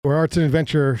Where Arts and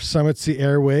Adventure summits the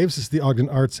airwaves. This is the Ogden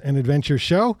Arts and Adventure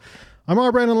Show. I'm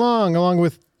R. Brandon Long, along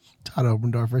with Todd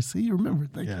Oberndorf. I see you remember.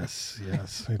 Thank you.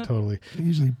 Yes, totally. It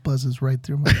usually buzzes right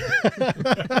through my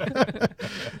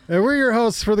And we're your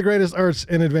hosts for the greatest arts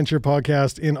and adventure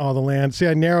podcast in all the land. See,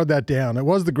 I narrowed that down. It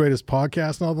was the greatest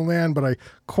podcast in all the land, but I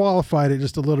qualified it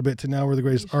just a little bit to now we're the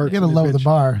greatest arts. You got to lower the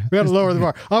bar. We got to lower the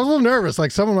bar. I was a little nervous,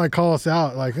 like someone might call us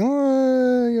out, like,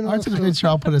 Arts and Adventure.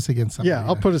 I'll put us against something. Yeah,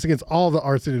 I'll put us against all the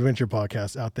arts and adventure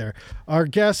podcasts out there. Our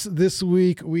guests this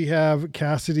week, we have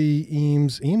Cassidy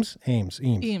Eames.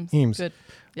 Eames. Good.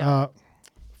 Yeah.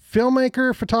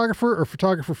 Filmmaker, photographer, or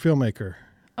photographer, filmmaker?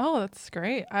 Oh, that's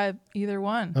great. Either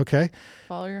one. Okay.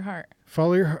 Follow your heart.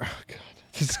 Follow your heart. Oh, God.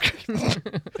 This is great.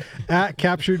 At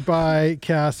Captured by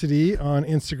Cassidy on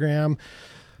Instagram.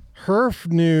 Her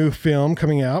new film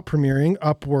coming out, premiering,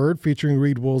 Upward, featuring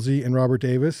Reed Woolsey and Robert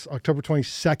Davis, October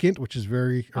 22nd, which is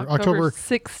October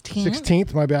 16th.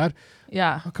 16th, my bad.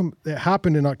 Yeah. How come it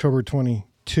happened in October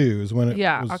 22 is when it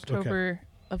was? October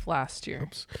of last year.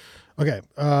 Oops. Okay.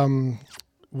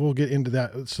 We'll get into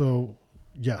that. So,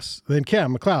 yes. Then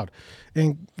Cam McLeod.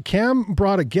 And Cam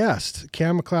brought a guest.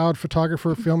 Cam McLeod,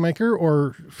 photographer, filmmaker,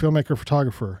 or filmmaker,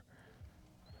 photographer?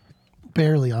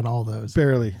 Barely on all those.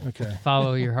 Barely. Okay.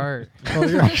 Follow your heart.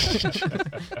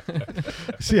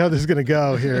 See how this is going to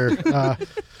go here.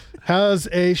 Has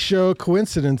a show,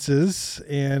 Coincidences,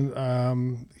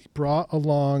 and he brought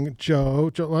along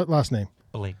Joe, last name?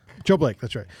 Blake. Joe Blake,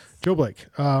 that's right. Joe Blake,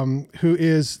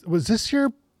 was this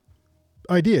your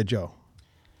idea, Joe?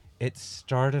 It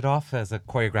started off as a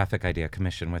choreographic idea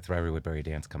commission with Ryrie Woodbury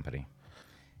Dance Company.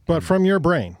 But from your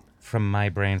brain? From my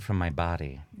brain, from my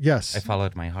body. Yes. I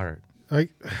followed my heart.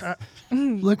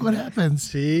 Look what happens.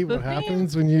 See what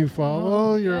happens when you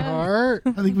follow your heart?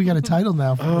 I think we got a title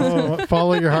now.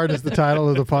 Follow Your Heart is the title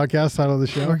of the podcast, title of the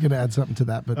show. We're going to add something to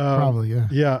that, but probably, yeah.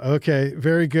 Yeah, okay.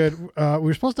 Very good. We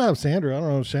were supposed to have Sandra. I don't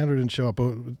know if Sandra didn't show up, but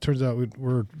it turns out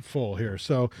we're full here.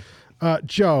 So,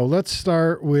 Joe, let's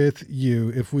start with you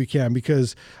if we can,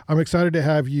 because I'm excited to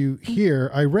have you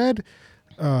here. I read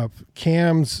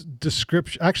Cam's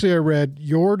description. Actually, I read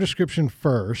your description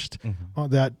first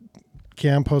that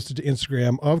Cam posted to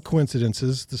Instagram of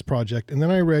Coincidences, this project, and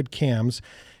then I read Cam's,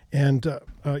 and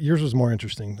yours was more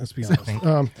interesting. Let's be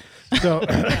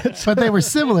honest. But they were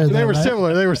similar. They were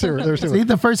similar. See,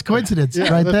 the first coincidence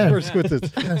right there. The first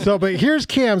coincidence. So, but here's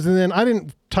Cam's, and then I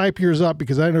didn't type yours up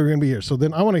because I didn't know you were going to be here. So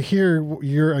then I want to hear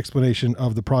your explanation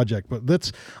of the project. But I'm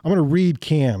going to read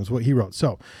Cam's, what he wrote.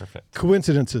 So, Perfect.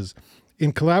 Coincidences.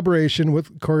 In collaboration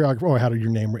with choreographer, I had your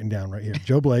name written down right here,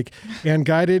 Joe Blake, and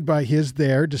guided by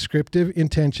their descriptive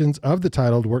intentions of the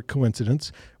titled work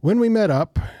Coincidence, when we met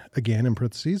up, again in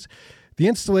parentheses, the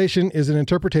installation is an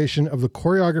interpretation of the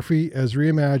choreography as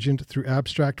reimagined through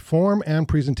abstract form and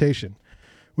presentation.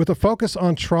 With a focus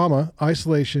on trauma,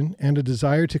 isolation, and a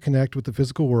desire to connect with the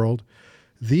physical world,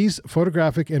 these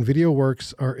photographic and video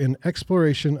works are an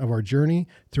exploration of our journey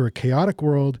through a chaotic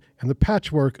world and the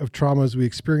patchwork of traumas we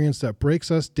experience that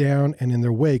breaks us down and in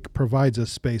their wake provides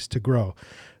us space to grow.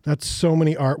 That's so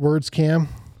many art words, Cam.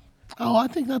 Oh, I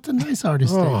think that's a nice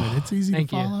artist statement. It's easy to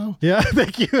follow. Yeah,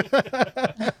 thank you.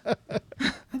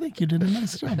 I think you did a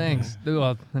nice job. Thanks.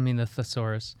 Well, I mean, the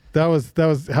thesaurus. That was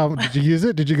how did you use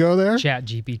it? Did you go there? Chat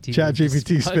GPT. Chat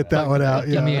GPT spit that one out.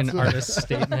 Give me an artist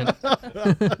statement.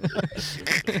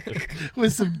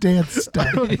 With some dance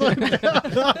stuff.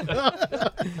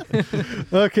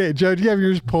 Okay, Joe, do you have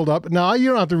yours pulled up? No, you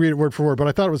don't have to read it word for word, but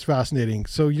I thought it was fascinating.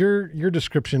 So your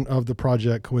description of the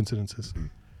project Coincidences.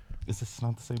 Is this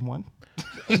not the same one?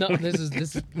 No, this is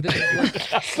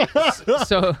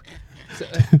so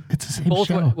It's the same both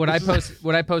show.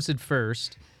 what I posted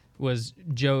first was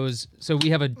Joe's. So we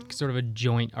have a sort of a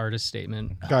joint artist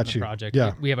statement on the project.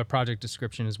 Yeah. We have a project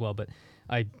description as well, but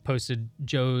I posted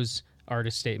Joe's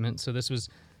artist statement. So this was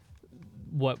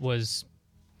what was,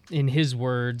 in his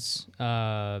words,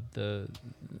 the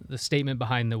statement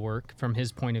behind the work from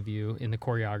his point of view in the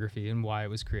choreography and why it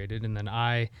was created. And then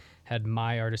I had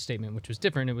my artist statement, which was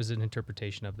different. It was an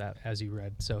interpretation of that as you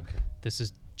read. So this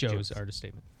is Joe's artist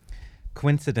statement.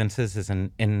 Coincidences is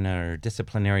an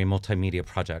interdisciplinary multimedia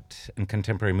project and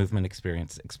contemporary movement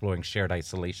experience exploring shared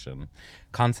isolation,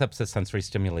 concepts of sensory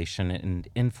stimulation, and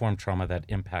informed trauma that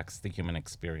impacts the human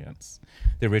experience.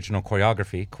 The original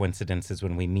choreography, Coincidences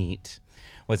When We Meet,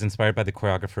 was inspired by the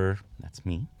choreographer, that's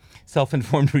me,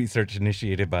 self-informed research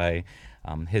initiated by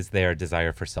their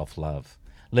desire for self-love.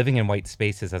 Living in white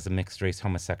spaces as a mixed-race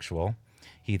homosexual,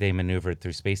 they maneuvered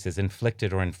through spaces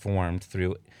inflicted or informed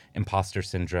through imposter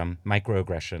syndrome,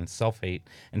 microaggression, self-hate,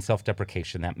 and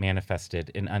self-deprecation that manifested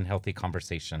in unhealthy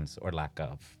conversations or lack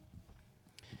of.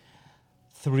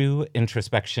 Through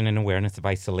introspection and awareness of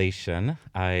isolation,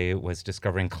 I was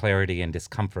discovering clarity and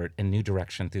discomfort and new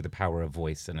direction through the power of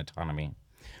voice and autonomy.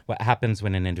 What happens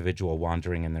when an individual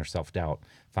wandering in their self-doubt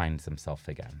finds himself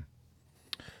again?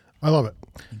 I love it.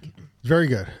 Very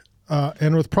good.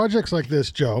 And with projects like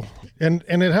this, Joe, and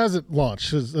it hasn't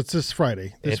launched. It's this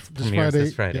Friday. This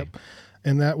Friday. Yep.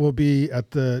 And that will be at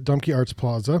the Dumpke Arts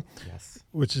Plaza. Yes.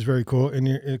 Which is very cool. And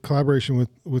you're in collaboration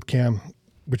with Cam,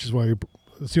 which is why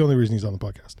it's the only reason he's on the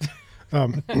podcast.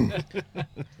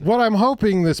 What I'm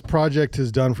hoping this project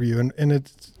has done for you, and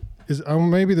it's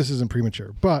maybe this isn't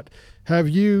premature, but has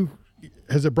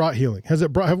it brought healing?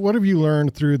 What have you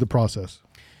learned through the process?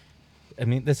 I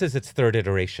mean, this is its third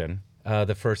iteration.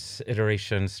 The first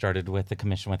iteration started with the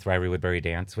commission with Ryrie Woodbury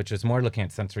Dance, which was more looking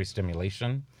at sensory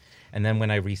stimulation. And then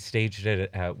when I restaged it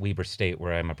at Weber State,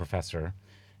 where I'm a professor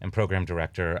and program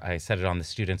director, I set it on the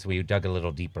students. We dug a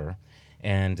little deeper.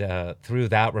 And through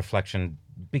that reflection,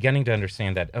 beginning to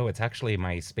understand that, it's actually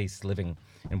my space living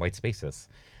in white spaces.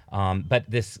 But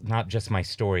this, not just my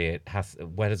story,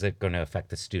 what is it going to affect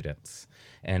the students?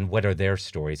 And what are their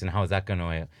stories? And how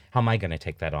am I going to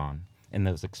take that on in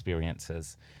those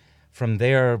experiences? From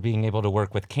there, being able to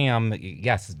work with Cam,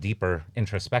 yes, deeper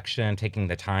introspection, taking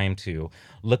the time to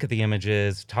look at the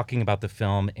images, talking about the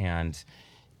film, and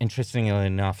interestingly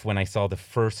enough, when I saw the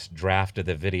first draft of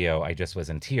the video, I just was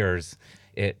in tears.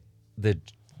 The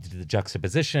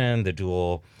juxtaposition, the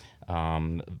dual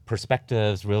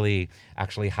perspectives really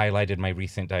actually highlighted my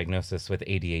recent diagnosis with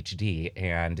ADHD,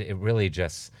 and it really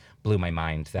just blew my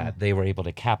mind that they were able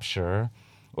to capture,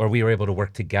 or we were able to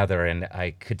work together, and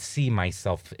I could see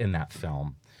myself in that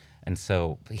film. And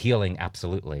so healing,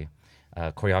 absolutely.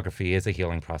 Choreography is a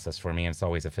healing process for me, and it's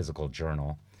always a physical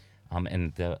journal.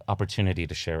 And the opportunity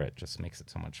to share it just makes it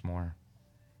so much more.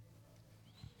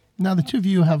 Now, the two of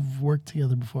you have worked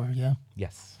together before, yeah?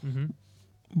 Yes. Mm-hmm.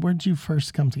 Where did you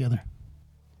first come together?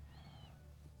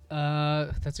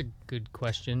 That's a good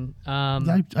question.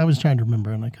 I was trying to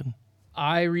remember, and I couldn't.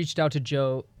 I reached out to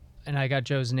Joe, and I got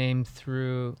Joe's name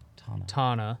through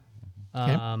Tana.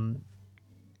 Okay.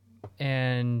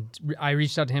 And I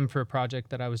reached out to him for a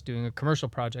project that I was doing, a commercial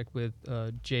project with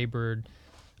Jaybird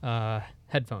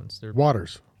headphones. They're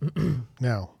Waters.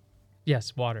 Now.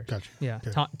 Yes, Waters. Gotcha. Yeah.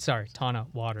 Okay. Tana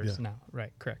Waters Yeah. now.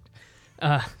 Right, correct.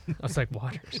 I was like,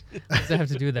 Waters? What does that have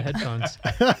to do with the headphones?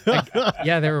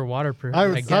 Yeah, they were waterproof. I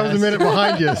was a minute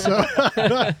behind you, so.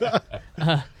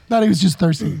 Thought he was just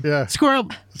thirsty. Yeah. Squirrel.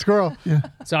 Yeah.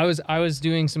 So I was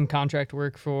doing some contract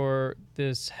work for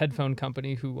this headphone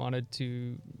company who wanted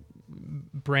to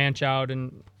branch out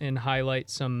and highlight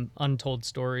some untold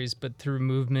stories, but through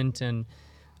movement and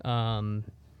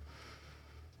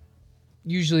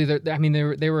usually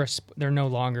they're no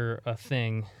longer a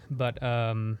thing, but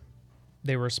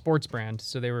they were a sports brand,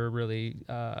 so they were really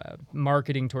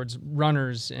marketing towards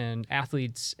runners and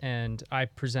athletes. And I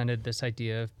presented this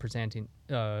idea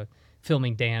of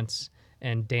filming dance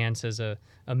and dance as a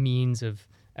means of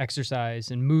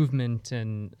exercise and movement,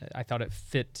 and I thought it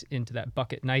fit into that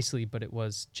bucket nicely, but it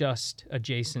was just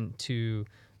adjacent to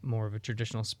more of a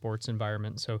traditional sports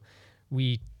environment. So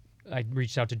I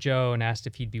reached out to Joe and asked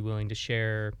if he'd be willing to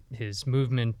share his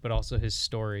movement, but also his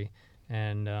story,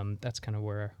 and that's kind of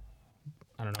where,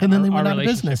 I don't know. And then they our went out of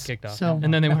relationship business. kicked off. So.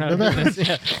 And then they went out of business.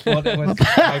 Yeah. Well, it was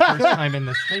my first time in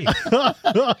the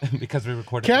States because we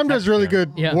recorded. Cam does really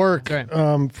good Yeah, work that's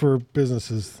right. for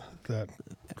businesses that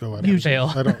go out. Usually.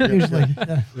 Fail. I don't, yeah, Usually.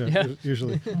 yeah, Yeah. yeah,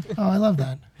 usually. Oh, I love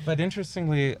that. But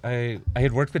interestingly, I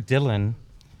had worked with Dylan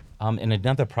in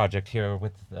another project here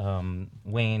with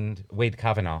Wade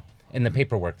Kavanaugh in the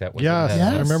paperwork that was. Yes,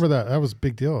 Yes. I remember that. That was a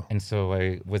big deal. And so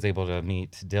I was able to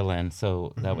meet Dylan.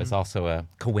 So that was also a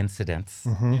coincidence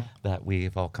that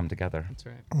we've all come together. That's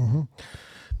right. Mm-hmm.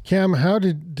 Cam, how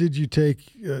did you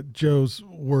take Joe's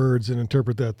words and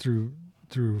interpret that through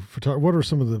photography? What are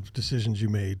some of the decisions you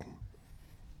made?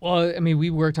 Well, I mean,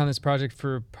 we worked on this project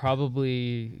for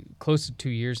probably close to 2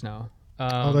 years now.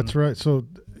 Oh, that's right. So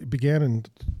it began in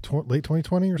late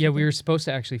 2020 or something? Yeah, we were supposed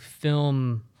to actually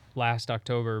film last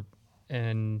October,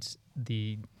 and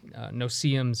the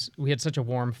no-see-ums, we had such a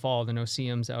warm fall, the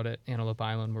no-see-ums out at Antelope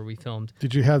Island where we filmed.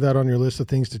 Did you have that on your list of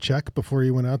things to check before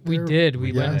you went out there? We did.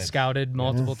 We went and Yes. scouted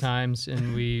multiple times,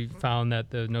 and we found that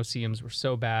the no-see-ums were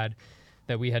so bad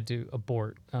that we had to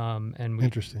abort. And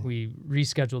Interesting. we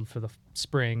rescheduled for the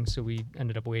spring, so we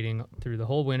ended up waiting through the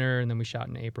whole winter, and then we shot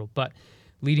in April. But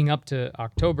leading up to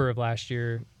October of last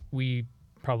year, we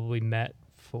probably met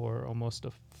for almost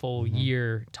a full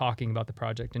year talking about the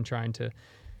project and trying to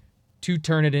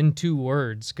turn it into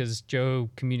words, because Joe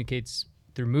communicates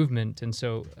through movement. And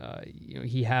so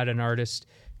he had an artist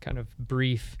kind of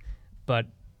brief, but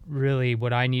really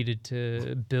what I needed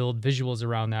to build visuals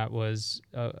around that was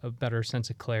a better sense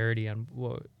of clarity on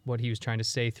what he was trying to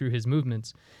say through his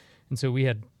movements. And so we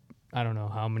had, I don't know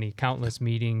how many countless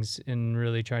meetings in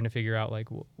really trying to figure out like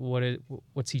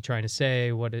what's he trying to say,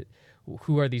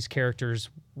 who are these characters,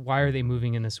 why are they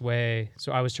moving in this way.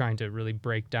 So I was trying to really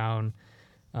break down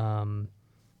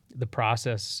the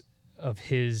process of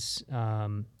his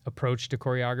approach to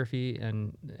choreography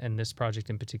and this project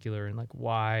in particular, and like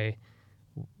why,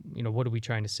 what are we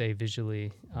trying to say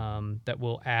visually that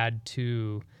will add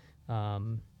to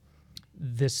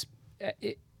this,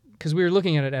 because we were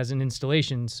looking at it as an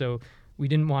installation, so we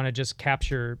didn't want to just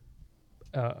capture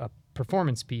a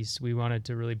performance piece. We wanted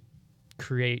to really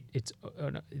create its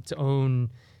own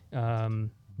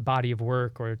body of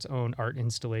work or its own art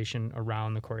installation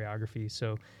around the choreography.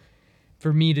 So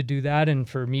for me to do that and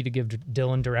for me to give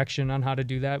Dylan direction on how to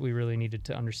do that, we really needed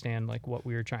to understand like what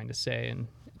we were trying to say and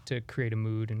to create a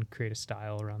mood and create a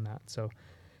style around that. So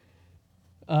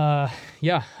a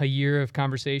year of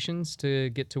conversations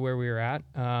to get to where we were at.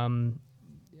 I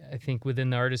think within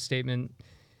the artist statement,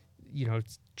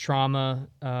 it's trauma,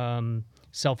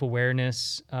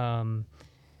 self-awareness,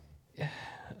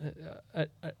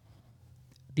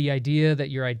 the idea that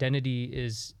your identity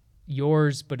is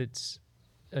yours, but it's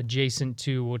adjacent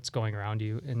to what's going around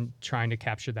you, and trying to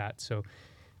capture that. So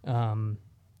I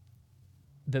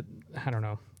don't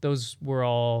know, those were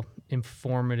all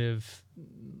informative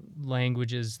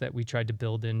languages that we tried to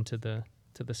build into the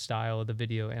style of the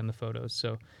video and the photos.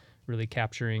 So really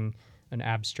capturing an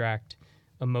abstract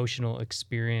emotional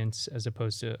experience as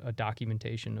opposed to a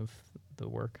documentation of the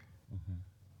work. Mm-hmm.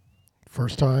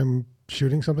 First time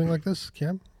shooting something like this,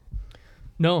 Cam?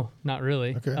 No, not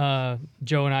really. Okay.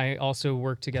 Joe and I also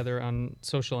worked together on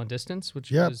Social and Distance,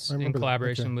 which Yep, was I in remember that.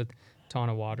 collaboration Okay. with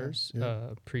Tana Waters, Yeah.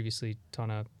 previously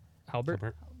Tana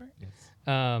Halbert. Yes.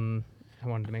 I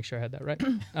wanted to make sure I had that right.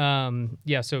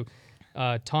 So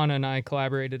Tana and I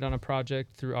collaborated on a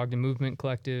project through Ogden Movement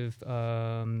Collective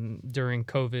during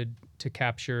COVID to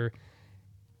capture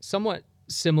somewhat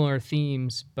similar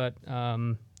themes, but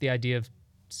the idea of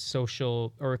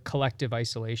social or collective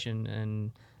isolation,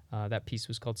 and that piece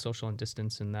was called Social and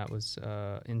Distance, and that was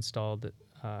installed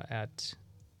at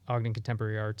Ogden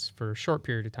Contemporary Arts for a short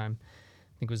period of time.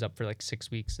 I think it was up for like 6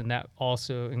 weeks, and that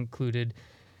also included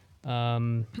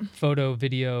photo,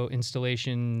 video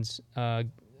installations, a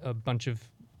bunch of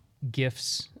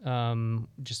GIFs,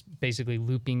 just basically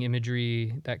looping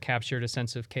imagery that captured a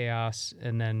sense of chaos,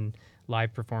 and then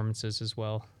live performances as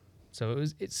well. So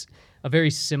it's a very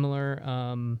similar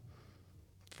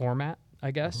format,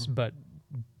 I guess, but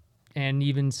and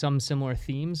even some similar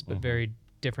themes, but very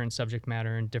different subject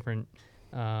matter and different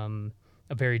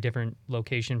a very different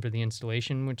location for the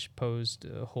installation, which posed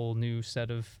a whole new set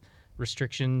of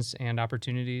restrictions and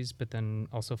opportunities, but then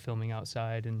also filming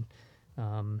outside and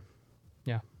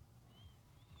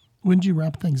When did you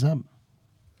wrap things up?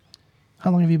 How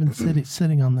long have you been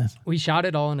sitting on this? we shot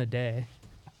it all in a day.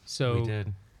 So We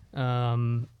did.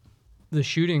 The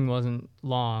shooting wasn't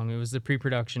long. It was the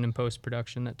pre-production and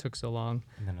post-production that took so long.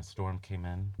 And then a storm came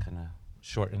in, kind of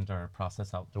shortened our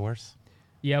process outdoors.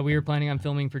 Yeah, we were planning on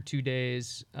filming for 2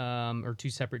 days, or 2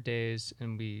 separate days,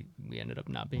 and we ended up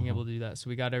not being able to do that. So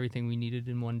we got everything we needed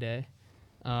in one day.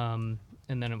 And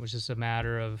then it was just a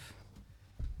matter of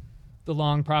the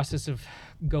long process of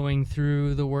going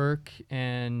through the work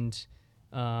and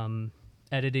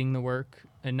editing the work,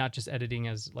 and not just editing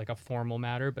as like a formal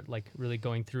matter, but like really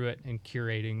going through it and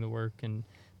curating the work, and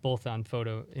both on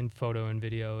photo and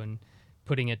video, and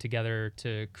putting it together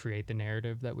to create the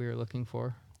narrative that we were looking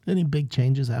for. Any big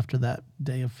changes after that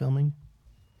day of filming?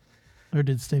 Or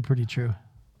did it stay pretty true?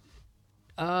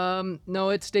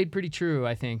 No, it stayed pretty true,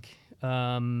 I think. We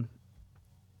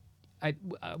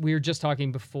were just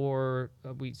talking before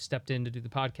we stepped in to do the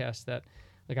podcast that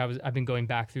like I've been going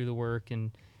back through the work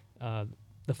and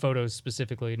the photos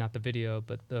specifically, not the video,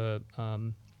 but the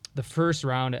first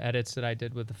round of edits that I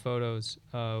did with the photos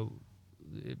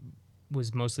it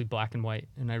was mostly black and white,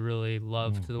 and I really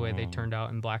loved the way they turned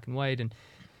out in black and white. And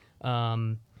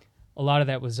a lot of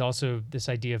that was also this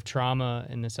idea of trauma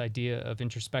and this idea of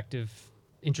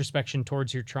introspection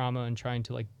towards your trauma and trying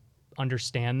to like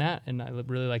understand that. And I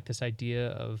really like this idea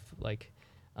of like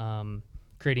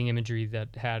creating imagery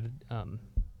that had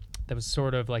that was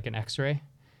sort of like an X-ray.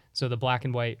 So the black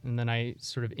and white, and then I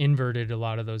sort of inverted a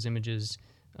lot of those images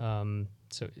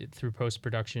through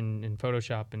post-production in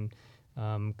Photoshop, and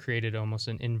created almost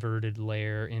an inverted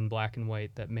layer in black and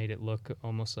white that made it look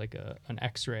almost like an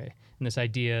X-ray. And this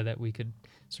idea that we could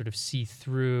sort of see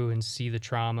through and see the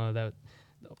trauma, that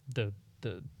the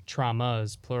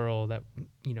traumas, plural, that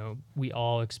we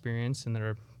all experience and that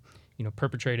are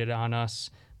perpetrated on us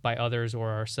by others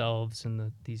or ourselves,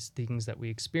 and these things that we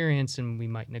experience and we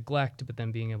might neglect, but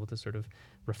then being able to sort of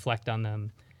reflect on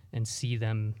them and see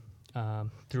them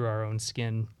through our own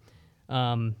skin.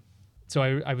 So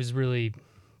I was really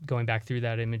going back through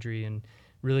that imagery and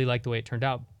really liked the way it turned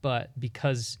out. But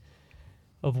because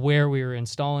of where we were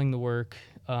installing the work,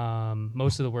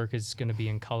 most of the work is going to be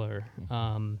in color,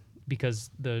 because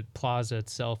the plaza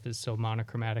itself is so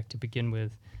monochromatic to begin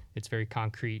with. It's very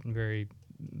concrete and very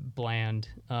bland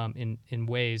in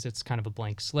ways. It's kind of a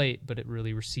blank slate, but it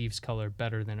really receives color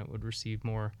better than it would receive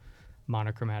more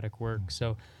monochromatic work.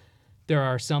 So there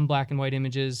are some black and white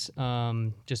images,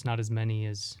 just not as many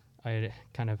as I had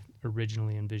kind of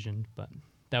originally envisioned. But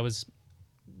that was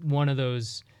one of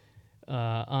those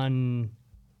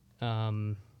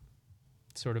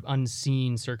sort of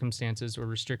unseen circumstances or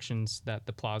restrictions that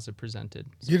the plaza presented.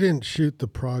 You didn't shoot the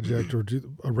project or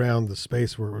do around the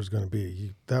space where it was going to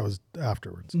be. That was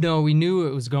afterwards. No, we knew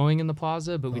it was going in the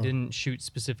plaza, but we didn't shoot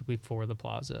specifically for the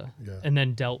plaza. Yeah. And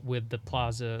then dealt with the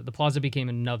plaza. The plaza became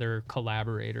another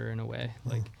collaborator in a way.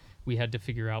 Like we had to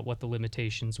figure out what the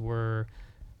limitations were,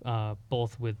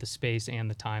 both with the space and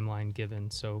the timeline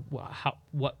given. So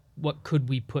what could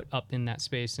we put up in that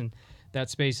space? And that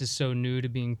space is so new to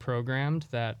being programmed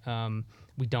that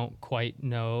we don't quite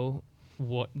know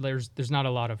what there's not a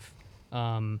lot of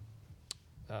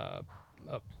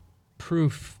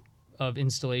proof of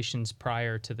installations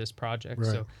prior to this project.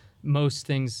 Right. So most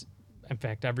things, in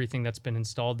fact, everything that's been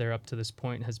installed there up to this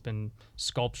point has been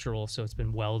sculptural, so it's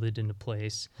been welded into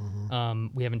place.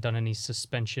 We haven't done any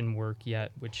suspension work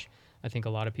yet, which I think a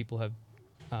lot of people have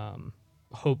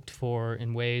hoped for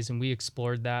in ways, and we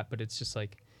explored that, but it's just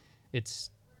like you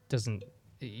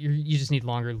just need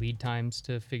longer lead times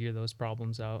to figure those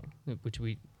problems out, which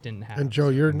we didn't have. And Joe,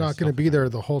 you're not going to be there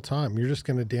the whole time. You're just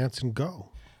going to dance and go.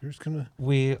 You're just going to.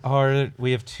 We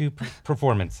have two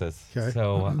performances. Okay.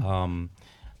 So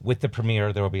with the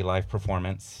premiere, there will be live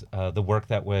performance. The work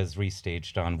that was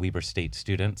restaged on Weber State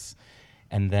students.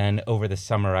 And then over the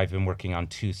summer, I've been working on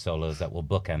 2 solos that will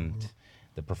bookend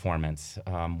the performance.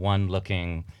 One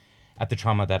looking at the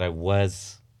trauma that I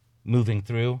was moving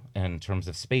through in terms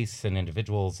of space and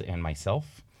individuals and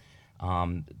myself,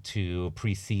 to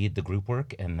precede the group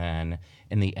work. And then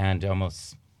in the end,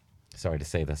 almost, sorry to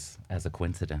say this as a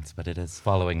coincidence, but it is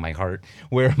following my heart.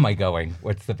 Where am I going?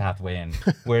 What's the pathway and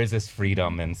where is this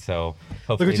freedom? And so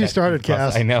hopefully Look what you started,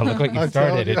 Cass. I know, look what you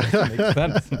started. It doesn't make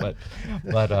sense. But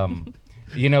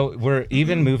we're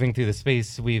even moving through the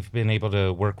space. We've been able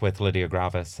to work with Lydia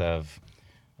Gravis of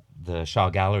the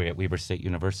Shaw Gallery at Weber State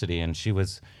University, and she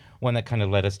was one that kind of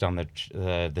led us down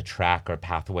the track or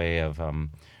pathway of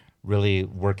really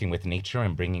working with nature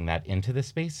and bringing that into the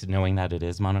space, knowing that it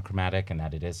is monochromatic and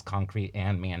that it is concrete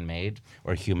and man-made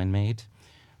or human-made.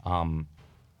 And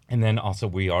then also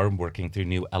we are working through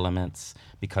new elements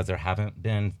because there haven't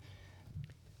been,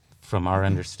 from our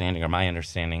understanding or my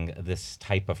understanding, this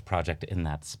type of project in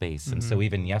that space. And so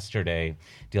even yesterday,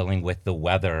 dealing with the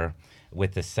weather,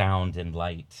 with the sound and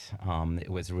light,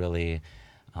 it was really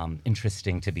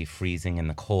interesting to be freezing in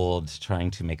the cold,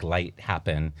 trying to make light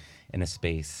happen in a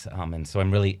space. And so I'm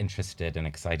really interested and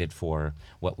excited for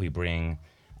what we bring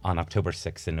on October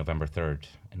 6th and November 3rd.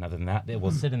 And other than that, it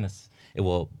will it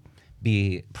will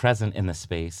be present in the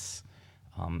space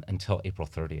until April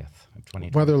 30th of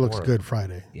 2024. Weather looks good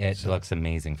Friday. Yeah, it looks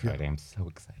amazing Friday. Yeah. I'm so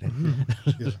excited.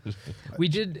 We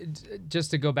did,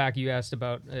 just to go back, you asked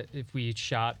about if we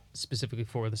shot specifically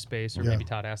for the space, or maybe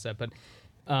Todd asked that, but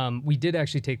we did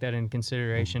actually take that in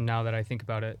consideration. Now that I think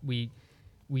about it, we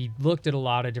looked at a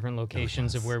lot of different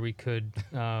locations of where we could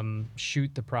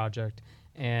shoot the project,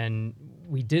 and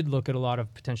we did look at a lot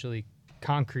of potentially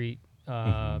concrete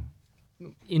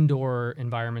indoor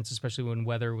environments, especially when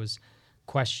weather was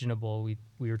questionable. We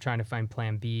were trying to find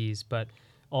plan Bs, but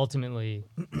ultimately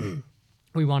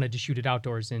we wanted to shoot it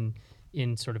outdoors in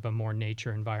sort of a more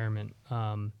nature environment,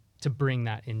 to bring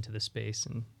that into the space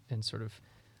and sort of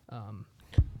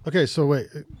Okay, so wait,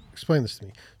 explain this to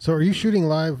me. So are you shooting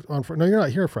live on Friday? No, you're not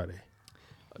here Friday.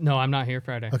 No, I'm not here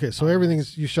Friday. Okay, so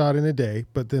everything's you shot in a day,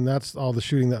 but then that's all the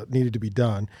shooting that needed to be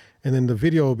done. And then the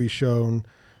video will be shown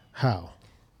how?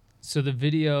 So the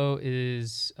video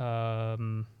is, how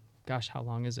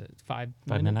long is it? 5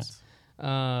 minutes? 5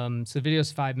 minutes. So the video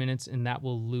is 5 minutes, and that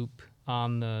will loop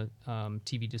on the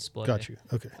TV display. Got you.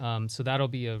 Okay. So that'll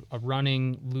be a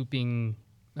running, looping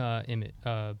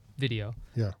video.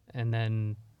 Yeah. And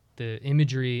then the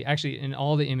imagery, actually, and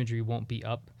all the imagery won't be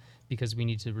up because we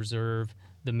need to reserve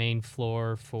the main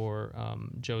floor for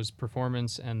Joe's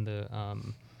performance and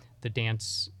the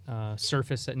dance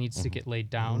surface that needs to get laid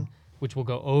down, which will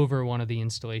go over one of the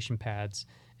installation pads.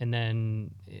 And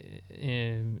then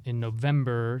in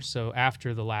November, so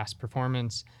after the last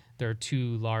performance, there are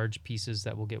 2 large pieces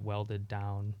that will get welded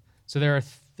down. So there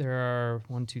are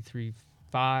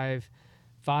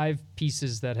 5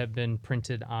 pieces that have been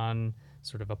printed on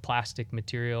sort of a plastic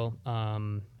material,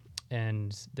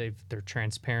 and they're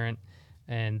transparent,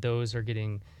 and those are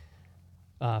getting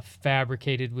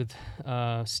fabricated with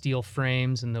steel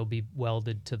frames, and they'll be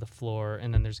welded to the floor.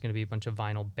 And then there's going to be a bunch of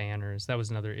vinyl banners. That was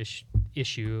another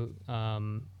issue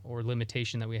or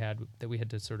limitation that we had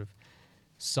to sort of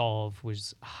solve,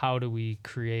 was how do we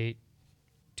create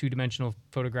 2-dimensional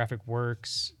photographic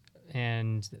works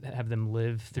and have them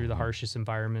live through the harshest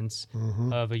environments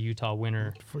of a Utah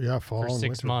winter fall for and 6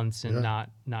 winter. months and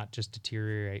not just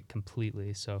deteriorate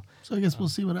completely. So I guess we'll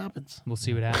see what happens. we'll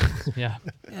see what happens. Yeah.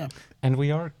 Yeah. And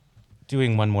we are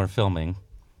doing one more filming.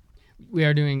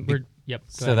 Yep.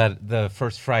 So that the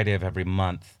first Friday of every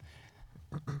month,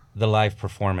 the live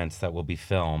performance that will be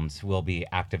filmed will be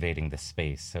activating the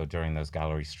space. So during those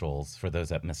gallery strolls, for those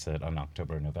that miss it on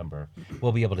October and November,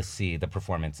 we'll be able to see the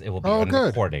performance. It will be on good.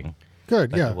 recording.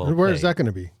 Good, that yeah. will And where is play that going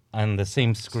to be? On the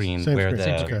same screen Same where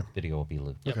screen. the Okay. video will be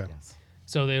looped. Yep. Okay. Yes.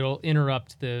 So it'll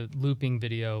interrupt the looping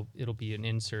video. It'll be an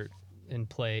insert and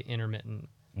play intermittent.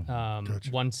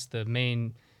 Gotcha. Once the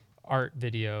main art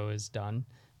video is done,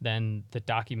 then the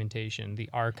documentation, the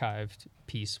archived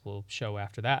piece will show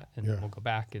after that, and Yeah. then we'll go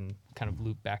back and kind of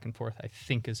loop back and forth, I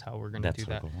think is how we're going to That's do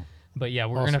that. cool. But yeah,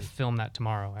 we're Awesome. going to film that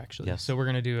tomorrow, actually. Yes. So we're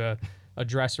going to do a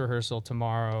dress rehearsal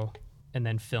tomorrow and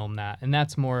then film that. And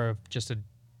that's more of just an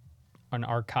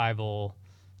archival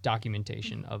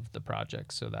documentation of the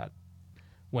project, so that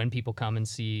when people come and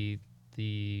see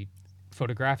the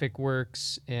photographic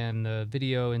works and the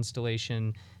video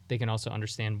installation, they can also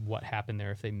understand what happened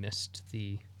there if they missed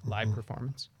the live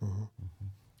performance.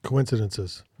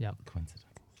 Coincidences. Yeah. Coincidence.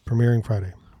 Premiering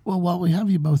Friday. Well, while we have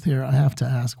you both here, I have to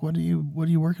ask, what are you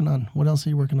working on? What else are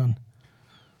you working on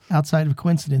outside of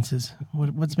coincidences?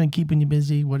 What's been keeping you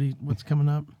busy? What's coming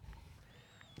up?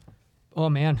 Oh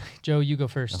man, Joe, you go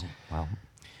first. Wow.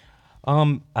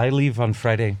 I leave on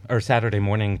Saturday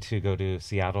morning to go to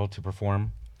Seattle to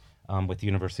perform with the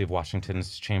University of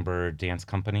Washington's Chamber Dance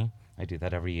Company. I do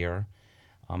that every year.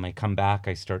 I come back,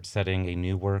 I start setting a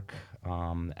new work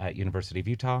at University of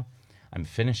Utah. I'm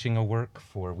finishing a work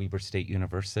for Weber State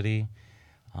University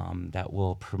that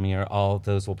will premiere. All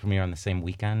those will premiere on the same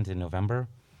weekend in November.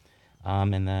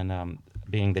 And then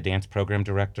being the dance program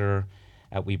director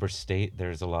at Weber State,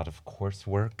 there's a lot of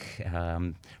coursework,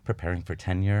 preparing for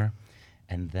tenure.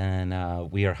 And then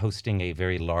we are hosting a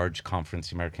very large conference,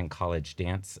 the American College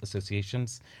Dance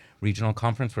Association's regional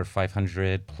conference, where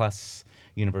 500 plus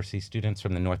university students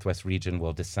from the Northwest region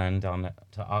will descend on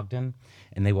to Ogden,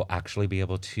 and they will actually be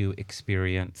able to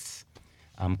experience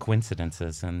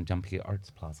coincidences in Jumpy Arts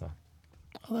Plaza.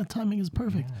 Oh, that timing is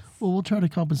perfect. Well, we'll try to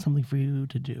come up with something for you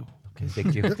to do. Okay,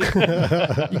 thank you.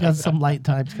 You got some light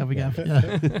times coming up.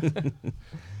 Yeah.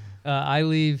 I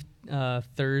leave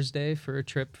Thursday for a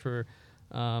trip for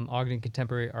Ogden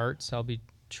Contemporary Arts. I'll be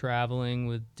traveling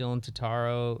with Dylan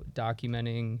Totaro,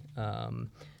 documenting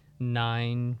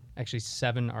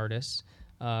 7 artists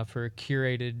for a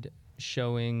curated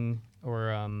showing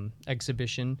or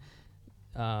exhibition,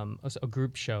 a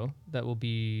group show that will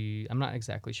be, I'm not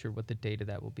exactly sure what the date of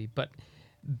that will be, but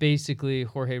basically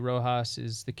Jorge Rojas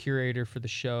is the curator for the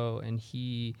show, and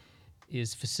he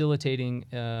is facilitating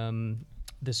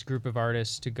this group of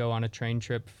artists to go on a train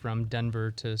trip from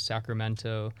Denver to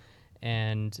Sacramento,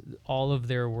 and all of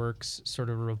their works sort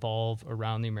of revolve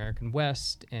around the American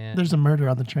West. And There's a murder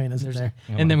on the train, isn't there?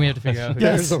 and then we have to figure out who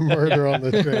Yes. There's a murder on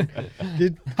the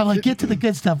train. I'm like, get to the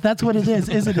good stuff. That's what it is,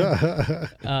 isn't it? so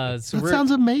That we're, sounds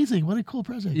amazing. What a cool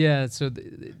project. yeah, so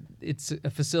it's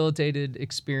a facilitated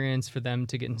experience for them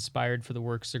to get inspired for the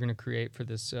works they're going to create for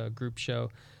this group show.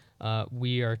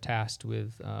 We are tasked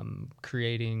with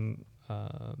creating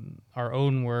our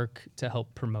own work to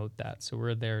help promote that. So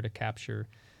we're there to capture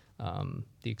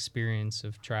the experience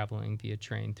of traveling via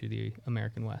train through the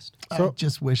American West. So- I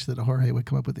just wish that Jorge would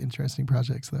come up with interesting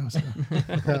projects, though. So.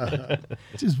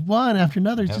 Just one after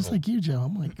another, just like you, Joe.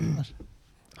 I'm like, gosh.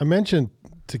 I mentioned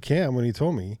to Cam when he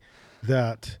told me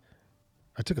that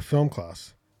I took a film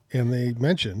class, and they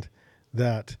mentioned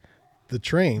that the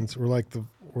trains were like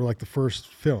the first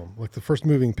film, like the first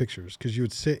moving pictures, because you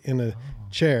would sit in a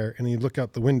chair and you'd look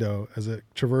out the window as it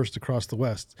traversed across the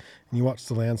West, and you watched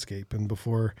the landscape. And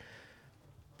before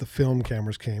the film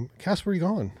cameras came, Cass, where are you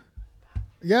going?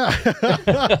 Yeah.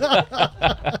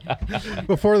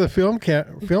 Before the film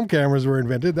cameras were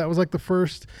invented, that was like the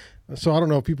first So I don't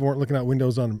know if people weren't looking out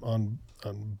windows on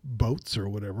boats or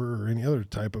whatever or any other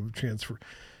type of transfer.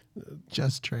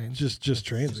 Just trains. Just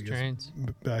trains, Just I guess, trains.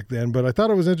 back then. But I thought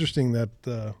it was interesting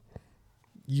that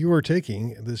you were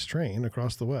taking this train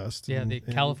across the West. Yeah, the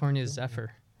California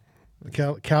Zephyr.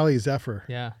 Cali Zephyr.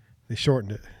 Yeah. They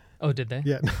shortened it. Oh, did they?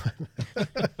 Yeah.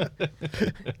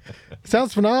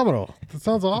 Sounds phenomenal. That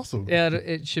sounds awesome. Yeah,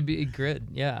 it should be a grid.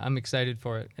 Yeah, I'm excited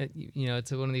for it.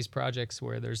 It's one of these projects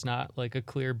where there's not like a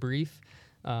clear brief,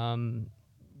 even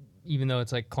though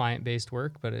it's like client-based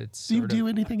work, but it's. Do you do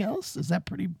anything else?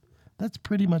 That's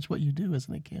pretty much what you do,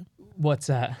 isn't it, Cam? What's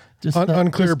that? Just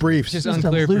unclear briefs. Just a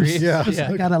unclear loose- briefs. Yeah.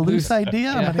 Just got a loose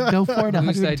idea. I'm gonna go for it.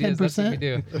 Loose ideas. That's what we 110%.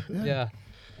 do. Yeah.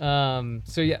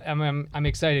 So yeah, I'm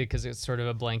excited because it's sort of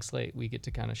a blank slate. We get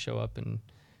to kind of show up and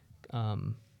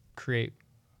create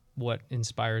what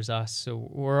inspires us. So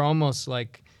we're almost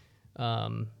like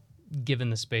given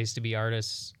the space to be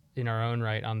artists in our own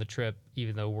right on the trip,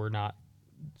 even though we're not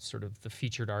sort of the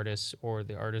featured artists or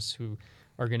the artists who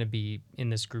are going to be in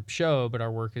this group show, but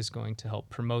our work is going to help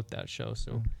promote that show.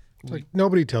 So Like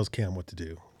nobody tells Cam what to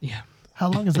do. yeah, How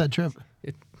long is that trip?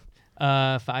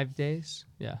 5 days.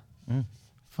 Yeah.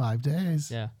 5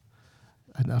 days. Yeah.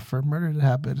 Enough for murder to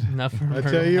happen. Enough for I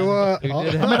tell you what. We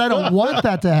did I mean, I don't want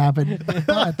that to happen,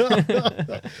 but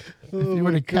if you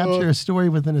were to capture a story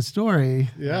within a story,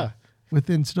 Yeah.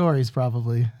 within stories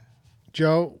probably.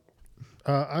 Joe,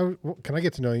 can I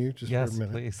get to know you just Yes, for a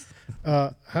minute? please.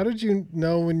 How did you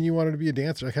know when you wanted to be a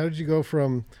dancer? Like, how did you go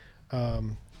from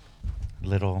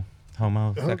Little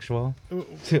homosexual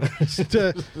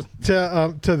to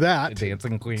that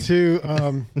dancing queen. to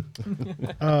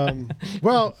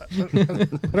well, I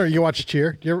don't know. You watch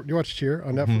Cheer? You watch Cheer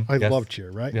on Netflix? I Yes. love Cheer,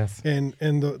 right? Yes. And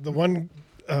the one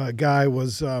guy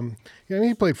was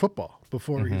he played football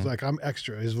before. He was like, I'm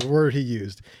extra is the word he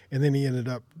used, and then he ended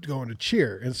up going to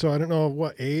Cheer. And so I don't know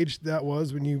what age that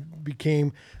was when you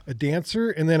became a dancer,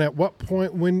 and then at what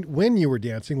point when you were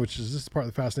dancing, which is this part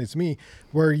that fascinates me,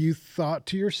 where you thought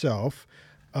to yourself,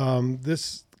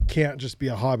 this can't just be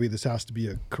a hobby, this has to be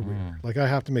a career. Like, I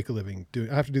have to make a living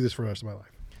I have to do this for the rest of my life.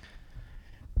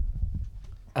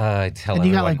 Tell And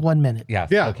you got everyone- like 1 minute. Yeah.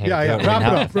 Yeah, Okay. yeah. so Wrap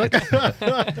now- it up. Right?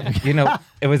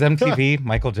 It was MTV,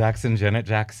 Michael Jackson, Janet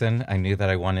Jackson. I knew that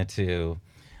I wanted to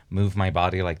move my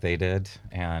body like they did,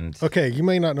 and Okay, you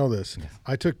may not know this.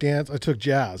 I took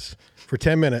jazz for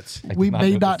 10 minutes. We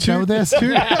may not know this.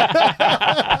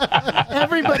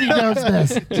 Everybody knows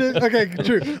this. Okay,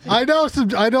 true. I know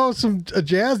some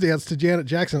jazz dance to Janet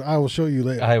Jackson. I will show you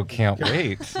later. I can't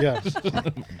wait. Yeah.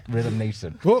 Rhythm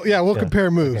Nation. Well, yeah, we'll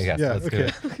compare moves. Okay, yes, yeah. let's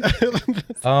Okay. do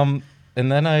it. And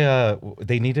then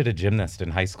they needed a gymnast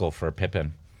in high school for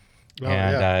Pippin. Oh,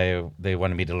 And they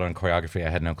wanted me to learn choreography. I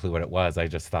had no clue what it was. I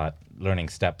just thought learning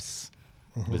steps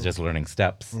was just learning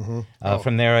steps.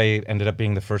 From there, I ended up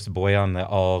being the first boy on the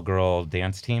all-girl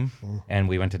dance team. And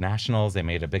we went to nationals. They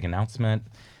made a big announcement.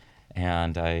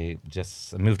 And I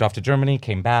just moved off to Germany,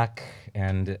 came back,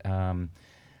 and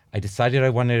I decided I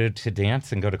wanted to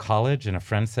dance and go to college. And a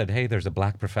friend said, hey, there's a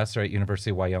black professor at University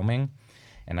of Wyoming.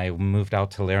 And I moved out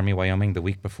to Laramie, Wyoming the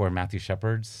week before Matthew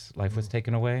Shepard's life was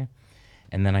taken away.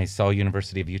 And then I saw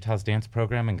University of Utah's dance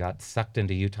program and got sucked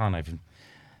into Utah. And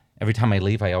every time I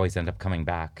leave, I always end up coming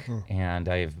back. And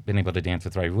I've been able to dance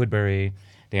with Ray Woodbury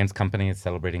Dance Company. It's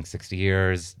celebrating 60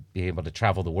 years, be able to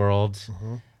travel the world,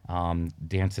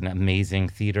 dance in amazing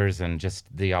theaters, and just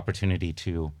the opportunity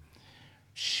to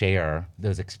share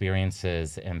those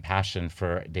experiences and passion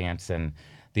for dance and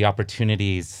the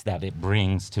opportunities that it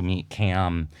brings to meet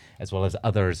Cam as well as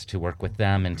others, to work with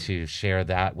them and to share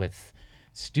that with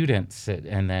students.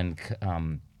 And then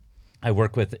I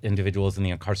work with individuals in the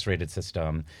incarcerated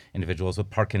system, individuals with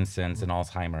Parkinson's and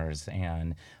Alzheimer's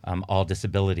and all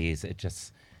disabilities.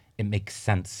 It makes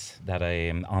sense that I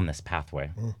am on this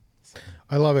pathway.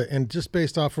 I love it. And just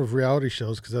based off of reality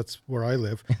shows, because that's where I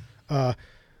live,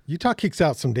 Utah kicks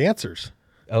out some dancers.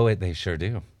 Oh, they sure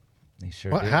do. They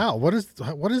sure do. How? What is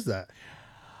that?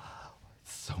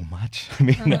 So much. I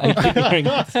mean, I keep hearing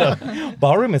stuff.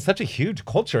 Ballroom is such a huge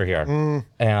culture here.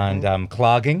 And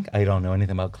clogging, I don't know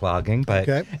anything about clogging, but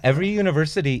Okay. every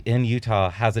university in Utah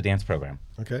has a dance program.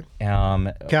 Okay.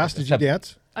 Cass, Did you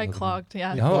dance? I clogged,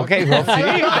 yeah. Oh, okay. Well, see,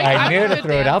 I knew to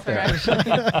throw it out there.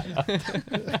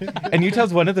 And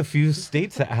Utah's one of the few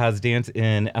states that has dance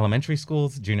in elementary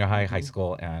schools, junior high, high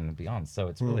school, and beyond. So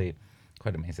it's really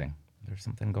quite amazing. There's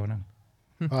something going on.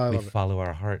 I We love it. follow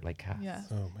our heart like Cass. Yeah.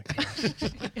 Oh my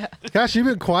gosh. Cash, you've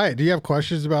been quiet. Do you have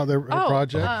questions about their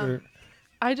project?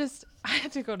 I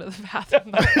had to go to the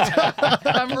bathroom.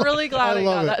 I'm really glad I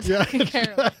got that taken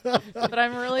care of. But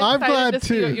I'm really excited to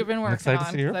see what you've been working excited on.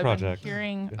 to see your I've project. been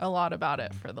hearing a lot about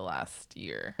it for the last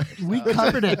year. We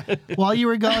covered it while you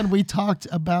were gone. We talked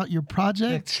about your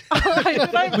project.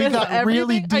 We got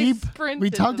really deep.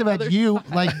 We talked about you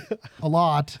like a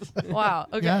lot. Wow.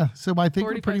 Okay. Yeah. So I think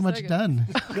we're pretty much done.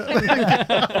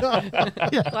 Glad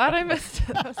I missed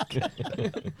it. That was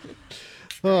good.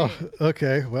 Oh,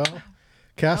 okay. Well,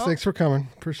 Cass, thanks for coming.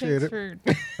 Appreciate it.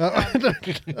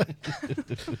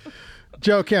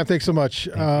 Joe, Cam, thanks so much.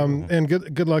 And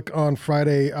good luck on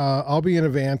Friday. I'll be in a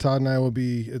van. Todd and I will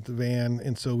be at the van,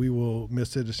 and so we will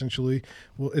miss it. Essentially,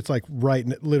 well, it's like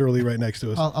literally right next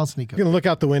to us. I'll sneak up. You're gonna look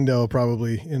out the window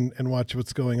probably and watch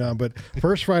what's going on. But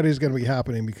first Friday is gonna be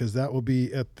happening because that will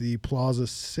be at the Plaza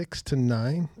 6 to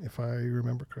 9, if I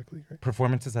remember correctly. Right?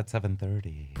 Performance is at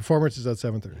 7:30. Performance is at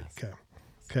 7:30. Yes.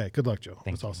 Okay. Good luck, Joe.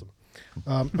 Thank That's you. awesome.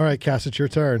 All right, Cass, it's your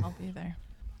turn. I'll be there.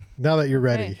 Now that you're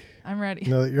ready. Okay, I'm ready.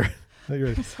 Now that you're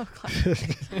ready. I'm so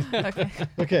glad. Okay.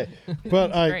 Okay,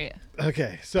 but Great.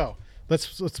 okay. So let's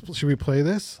should we play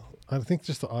this? I think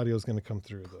just the audio is going to come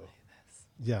through though.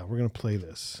 Yeah, we're going to play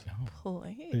this.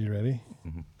 Play. Are you ready?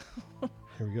 Mm-hmm.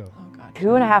 Here we go. Oh God.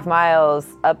 2.5 miles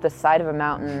up the side of a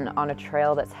mountain on a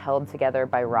trail that's held together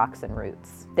by rocks and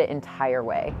roots the entire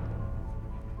way.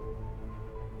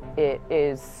 It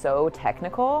is so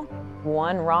technical.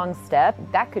 One wrong step,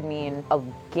 that could mean a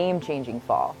game-changing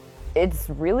fall. It's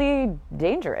really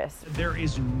dangerous. There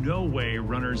is no way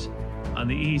runners on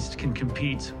the east can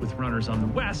compete with runners on the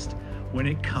west when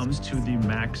it comes to the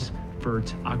Max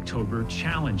Vert October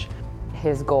Challenge.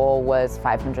 His goal was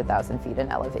 500,000 feet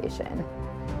in elevation.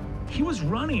 He was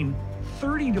running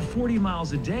 30 to 40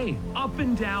 miles a day up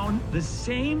and down the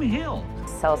same hill.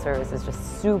 Cell service is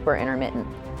just super intermittent.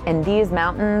 And these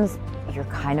mountains, you're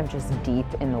kind of just deep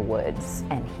in the woods,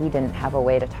 and he didn't have a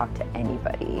way to talk to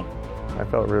anybody. I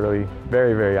felt really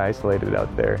very, very isolated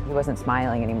out there. He wasn't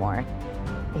smiling anymore.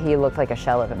 He looked like a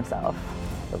shell of himself.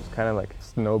 It was kind of like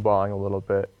snowballing a little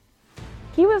bit.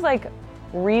 He was like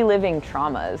reliving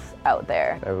traumas out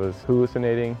there. I was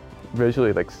hallucinating,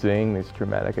 visually like seeing these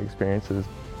traumatic experiences.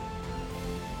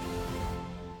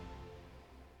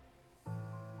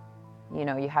 You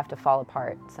know, you have to fall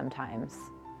apart sometimes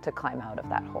to climb out of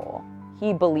that hole.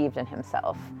 He believed in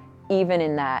himself, even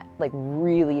in that like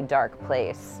really dark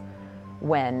place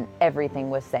when everything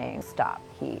was saying stop,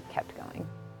 he kept going.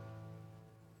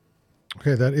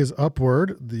 Okay, that is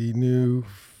Upward, the new,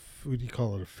 what do you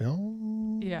call it, a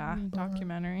film? Yeah.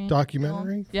 Documentary.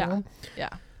 Documentary Yeah. film? Yeah.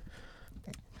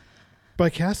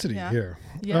 By Cassidy Yeah. here.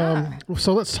 Yeah.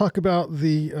 So let's talk about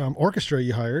the orchestra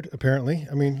you hired, apparently.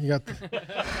 I mean, you got,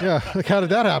 yeah, like how did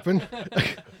that happen?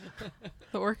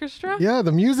 The orchestra? Yeah,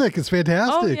 the music is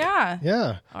fantastic. Oh, yeah.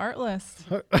 Yeah. Artlist.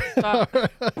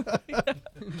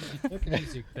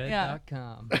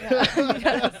 Musicbed.com.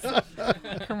 Yes.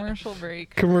 Commercial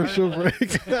break. Commercial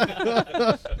break.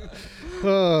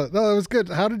 No, that was good.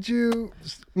 How did you,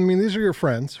 I mean, these are your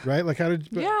friends, right? Like how did,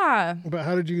 Yeah. but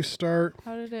how did you start?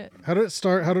 How did it? How did it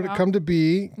start? How did it come to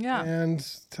be? Yeah. And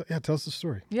tell us the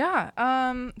story. Yeah.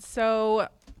 So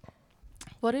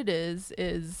what it is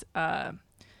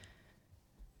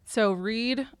so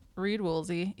Reed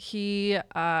Woolsey, he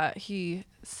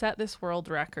set this world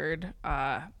record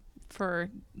for,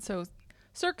 so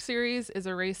Cirque Series is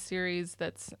a race series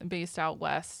that's based out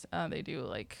west. They do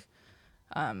like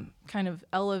kind of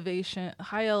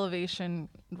high elevation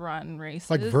run races.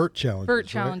 Like vert challenges. Vert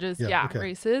right? challenges, okay.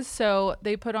 races. So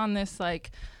they put on this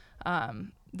like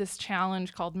this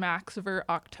challenge called Max Vert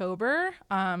October,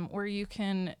 where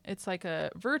it's like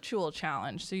a virtual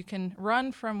challenge. So you can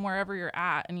run from wherever you're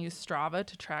at and use Strava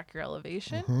to track your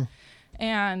elevation. Mm-hmm.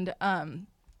 And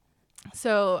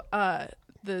so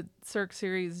the Cirque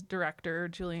Series director,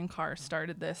 Julian Carr,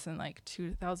 started this in like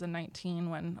 2019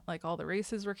 when like all the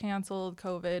races were canceled,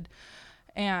 COVID,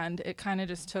 and it kind of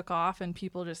just took off and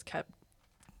people just kept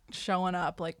showing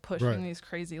up, like pushing these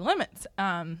crazy limits.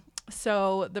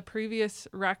 So the previous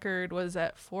record was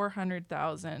at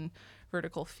 400,000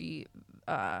 vertical feet.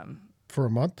 For a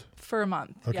month? For a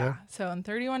month, Okay. yeah. So in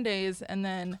 31 days, and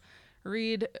then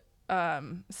Reed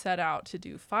set out to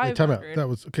do 500. Time out. That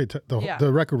was, okay,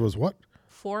 the record was what?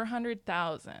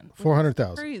 400,000.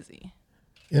 400,000. Crazy.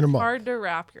 In a month. Hard to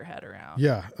wrap your head around.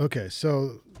 Yeah, okay.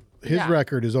 So his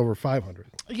record is over 500.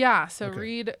 Yeah, so Okay.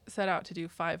 Reed set out to do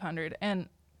 500. And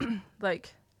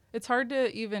like, it's hard to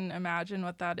even imagine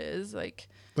what that is. Like,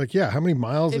 yeah, how many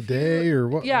miles a day or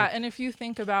what? Yeah, and if you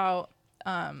think about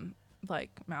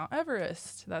like Mount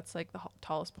Everest, that's like the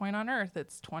tallest point on Earth.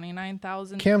 It's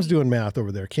 29,000. Cam's doing math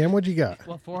over there. Cam, what you got?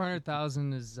 Well,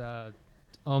 400,000 is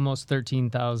almost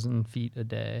 13,000 feet a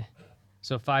day.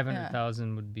 So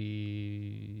 500,000 would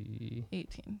be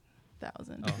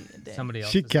 18,000 oh, feet a day. somebody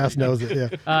else. Cass knows it.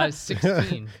 Yeah.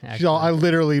 16. She all, I Actually.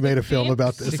 literally made a film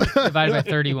about this. 6 divided by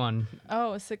 31.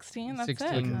 Oh, 16. That's 16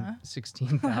 it. Huh?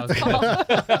 16,000 feet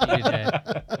a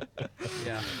day.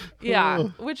 Yeah. Yeah,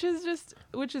 which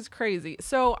is crazy.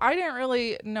 So I didn't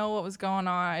really know what was going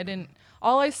on.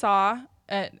 All I saw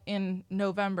in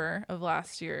November of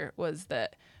last year was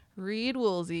that Reed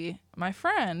Woolsey, my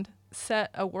friend,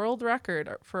 set a world record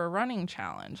for a running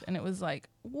challenge, and it was like,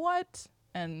 what?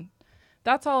 And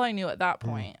that's all I knew at that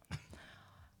point.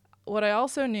 What I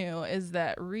also knew is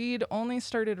that Reed only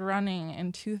started running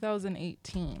in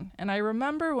 2018, and I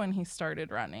remember when he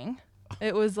started running.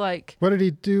 It was like, What did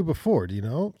he do before? Do you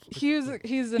know? He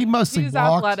mostly he's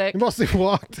walked. athletic. He mostly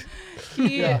walked.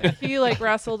 He like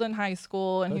wrestled in high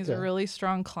school, and he's a Okay. really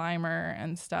strong climber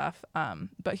and stuff.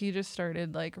 But he just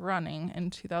started like running in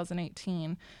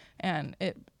 2018, and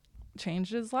it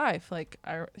changed his life. Like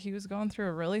he was going through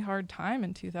a really hard time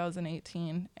in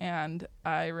 2018, and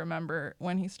I remember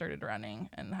when he started running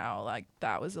and how like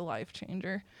that was a life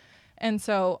changer. And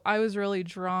so I was really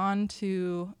drawn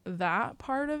to that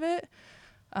part of it.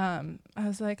 I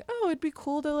was like, oh, it'd be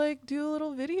cool to like do a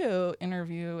little video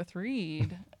interview with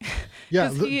Reed. Yeah,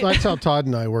 'Cause that's how Todd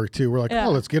and I work too. We're like, Yeah.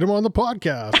 oh, let's get him on the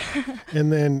podcast.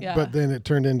 And then, Yeah. but then it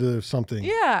turned into something.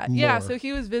 Yeah. more. So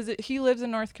he lives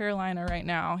in North Carolina right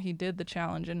now. He did the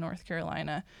challenge in North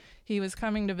Carolina. He was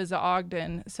coming to visit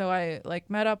Ogden. So I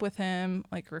like met up with him,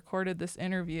 like recorded this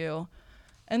interview.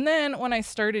 And then when I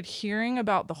started hearing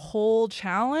about the whole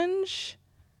challenge,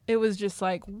 it was just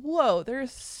like, whoa,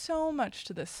 there's so much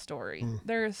to this story.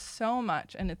 There is so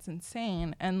much, and it's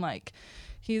insane. And like,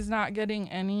 he's not getting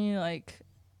any like,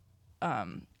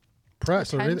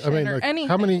 Press or anything. I attention mean, or like, anything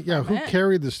how many, from who it.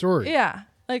 carried the story? Yeah,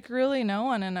 like really no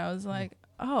one. And I was like,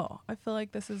 oh, I feel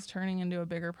like this is turning into a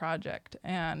bigger project.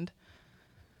 And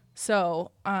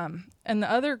so, and the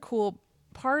other cool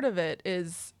part of it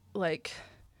is like,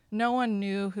 no one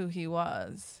knew who he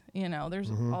was. You know, there's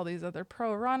all these other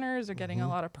pro runners are getting a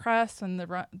lot of press, and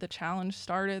the challenge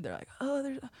started. They're like, oh,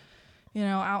 there's, you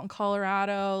know, out in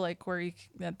Colorado, like where you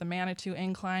at the Manitou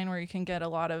Incline, where you can get a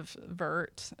lot of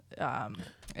vert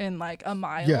in like a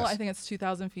mile. Yes. I think it's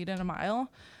 2,000 feet in a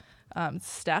mile.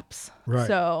 Steps. Right.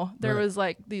 So there Right. was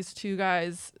like these two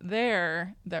guys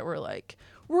there that were like,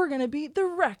 we're gonna beat the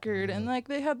record, and like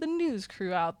they had the news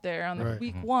crew out there on the Right.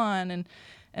 week one,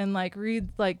 and like Reed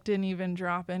like didn't even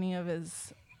drop any of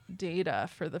his data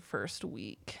for the first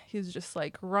week. He was just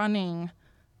like running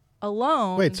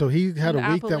alone. Wait, so he had in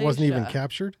a week that wasn't even Appalachia.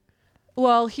 captured?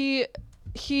 Well, he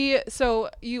so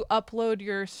you upload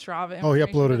your Strava Oh, he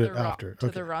information uploaded to it after. to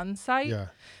Okay. the run site. Yeah.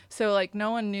 So like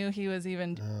no one knew he was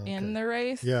even in the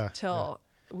race Yeah, till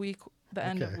the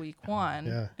end of Okay. week one.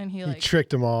 Yeah. And he He like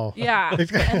tricked them all. yeah.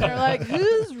 And they're like,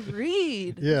 who's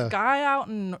Reed? Yeah. This guy out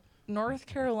in North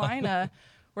Carolina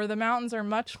where the mountains are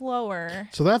much lower.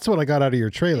 So that's what I got out of your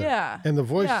trailer. Yeah. And the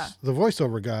Yeah.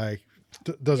 voiceover guy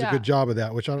does a Yeah. good job of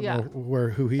that, which I don't Yeah. know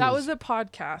who he That is. was a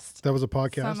podcast. That was a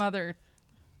podcast. Some other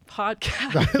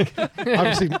podcast.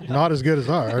 Obviously not as good as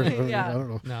ours. Yeah. I don't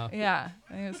know. No. Yeah.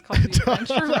 I think it's called the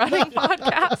Adventure Running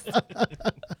Podcast.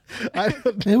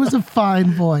 It was a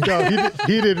fine voice. No,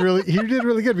 he did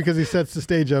really good because he sets the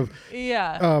stage of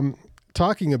Yeah.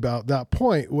 talking about that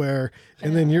point where,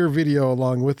 and then your video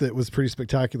along with it was pretty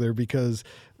spectacular because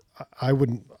I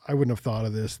wouldn't have thought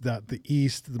of this, that the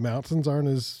east, the mountains aren't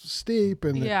as steep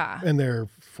and Yeah. and they're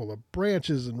full of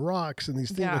branches and rocks and these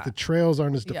things, Yeah. like the trails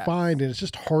aren't as Yes. defined and it's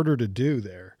just harder to do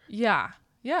there. Yeah.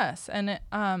 Yes. And it,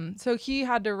 so he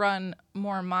had to run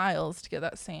more miles to get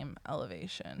that same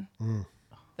elevation.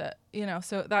 That, you know,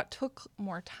 so that took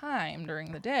more time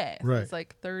during the day. So Right. it's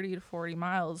like 30 to 40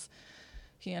 miles.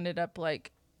 He ended up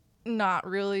like not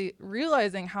really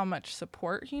realizing how much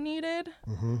support he needed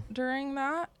during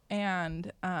that.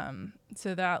 And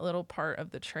so that little part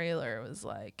of the trailer was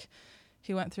like,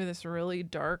 he went through this really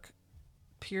dark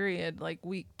period, like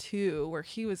week 2, where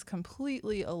he was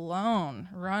completely alone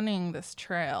running this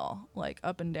trail, like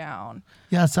up and down.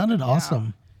 Yeah, it sounded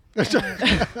awesome.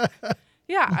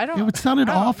 Yeah, I don't. It sounded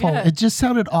I don't- awful. yeah. It just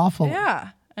sounded awful. Yeah,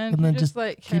 and then he just just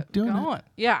like keep kept doing it. going.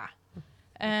 Yeah,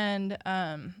 and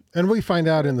And we find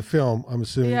out in the film, I'm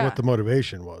assuming, Yeah. what the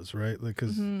motivation was, right?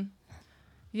 Because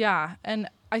yeah, and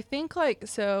I think like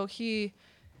so he,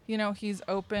 you know, he's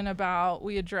open about.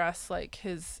 We address like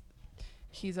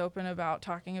he's open about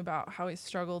talking about how he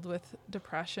struggled with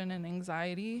depression and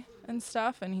anxiety and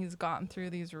stuff, and he's gotten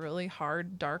through these really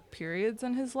hard, dark periods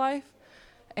in his life.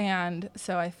 And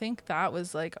so I think that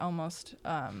was like almost,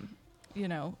 you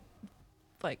know,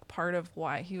 like part of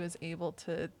why he was able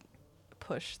to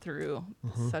push through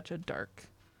such a dark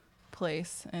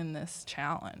place in this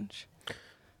challenge.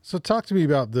 So talk to me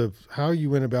about how you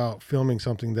went about filming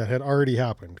something that had already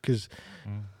happened, because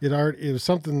it was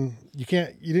something you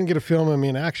didn't get to film him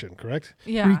in action, correct?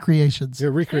 Yeah. Recreations. Yeah,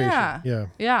 recreation.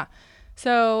 Yeah.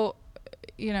 So,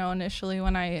 initially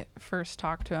when I first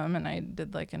talked to him and I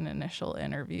did like an initial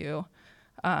interview,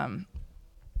 I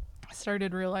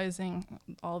started realizing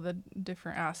all the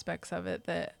different aspects of it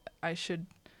that I should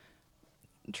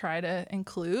try to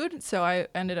include. So I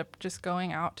ended up just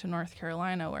going out to North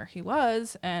Carolina where he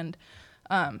was, and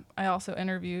I also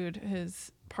interviewed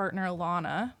his partner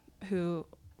Alana, who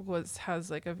has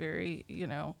like a very,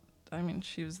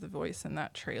 she was the voice in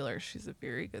that trailer. She's a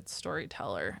very good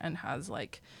storyteller and has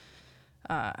like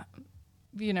a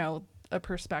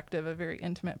perspective, a very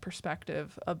intimate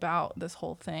perspective about this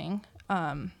whole thing.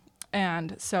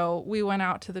 And so we went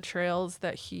out to the trails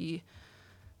that he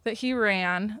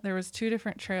ran. There was 2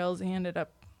 different trails he ended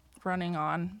up running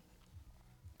on.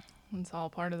 It's all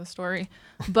part of the story.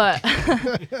 But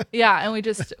yeah, and we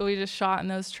just shot in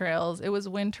those trails. It was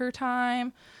winter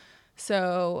time.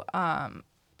 So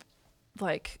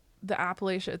like the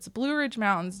Appalachia, it's Blue Ridge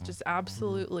Mountains, just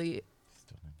absolutely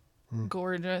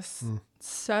gorgeous.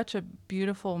 Such a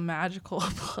beautiful, magical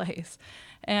place.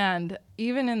 And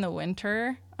even in the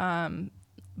winter,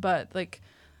 but like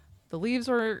the leaves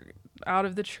were out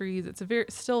of the trees. It's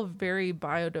still very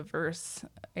biodiverse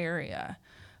area.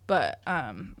 But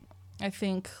I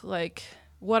think like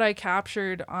what I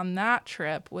captured on that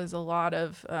trip was a lot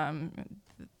of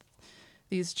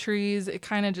these trees. It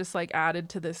kind of just like added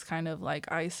to this kind of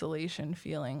like isolation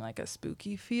feeling, like a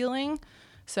spooky feeling.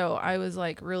 So I was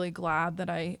like really glad that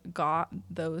I got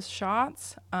those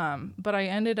shots. But I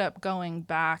ended up going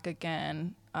back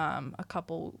again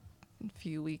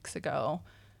few weeks ago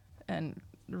and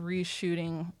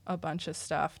reshooting a bunch of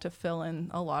stuff to fill in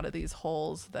a lot of these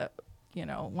holes that,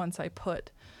 once I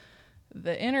put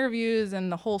the interviews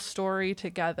and the whole story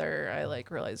together, I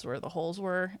like realized where the holes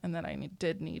were, and then I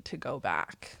did need to go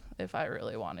back if I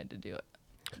really wanted to do it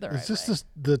the right way. Is this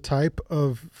the type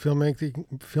of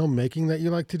filmmaking that you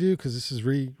like to do? Because this is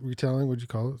retelling. What'd you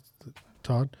call it,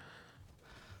 Todd?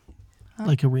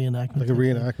 Like a reenactment. Like a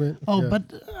reenactment? Oh, Yeah. but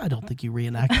I don't think you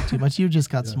reenacted too much. You just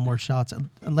got some more shots.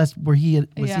 Unless was he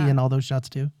in all those shots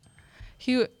too?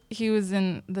 He was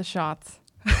in the shots.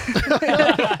 he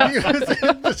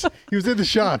was in the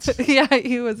shots. Yeah,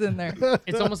 he was in there.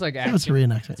 It's almost like It was a action.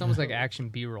 reenactment. It's almost like action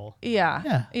B-roll.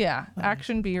 Yeah.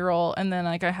 Action B-roll, and then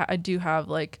like I do have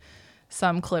like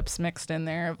some clips mixed in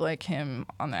there of like him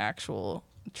on the actual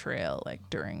trail, like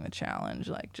during the challenge,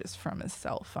 like just from his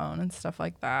cell phone and stuff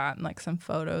like that, and like some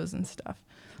photos and stuff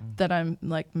that I'm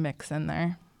like mixing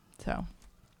there. So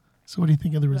what do you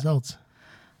think of the results?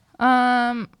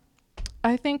 I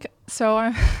think so.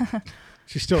 I'm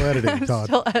She's still editing, I'm Todd.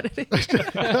 still editing. You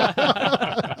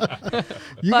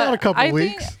got a couple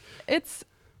weeks. Think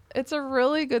it's a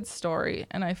really good story,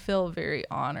 and I feel very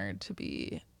honored to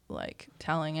be like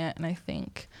telling it, and I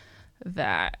think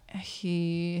that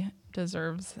he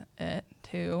deserves it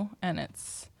too, and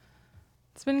it's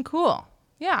been cool.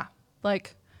 Yeah,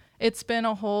 like it's been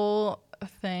a whole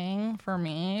thing for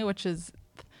me,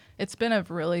 it's been a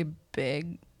really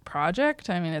big project.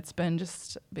 I mean, it's been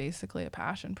just basically a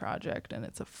passion project, and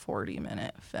it's a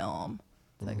 40-minute film.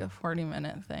 It's like a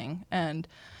 40-minute thing, and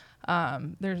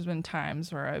there's been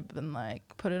times where I've been like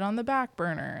put it on the back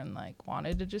burner and like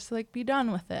wanted to just like be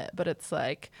done with it, but it's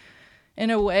like in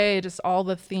a way just all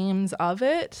the themes of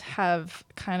it have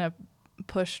kind of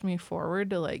pushed me forward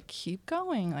to like keep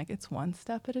going. Like it's one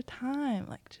step at a time,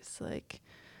 like just like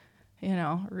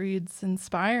Reed's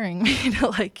inspiring me to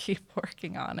like keep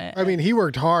working on it. I mean, he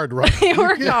worked hard, right? He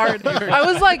worked hard. I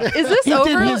was like, is this He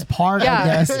overly? did his part, I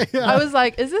guess. I was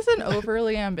like, is this an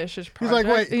overly ambitious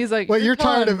project? He's like, wait, you're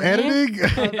tired of editing?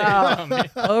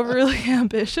 About overly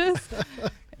ambitious?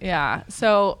 Yeah.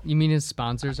 So You mean his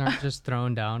sponsors aren't just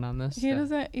thrown down on this? he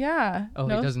doesn't. Yeah. Oh,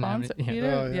 he doesn't have sponsor. any- He yeah.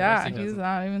 didn't- Oh, yeah. yeah, He he's doesn't.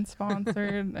 not even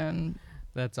sponsored, and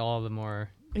That's all the more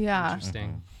yeah,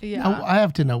 interesting. yeah. Now, I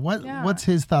have to know Yeah. what's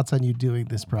his thoughts on you doing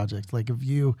this project? Like, of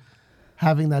you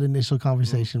having that initial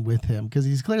conversation with him, because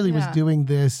he's clearly was Yeah. doing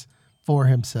this for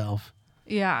himself,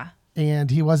 Yeah. and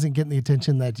he wasn't getting the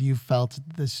attention that you felt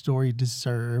the story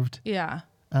deserved. Yeah.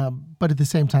 But at the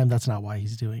same time, that's not why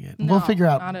he's doing it. No, We'll figure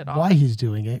out not at all. why he's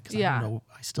doing it. 'Cause Yeah. I don't know.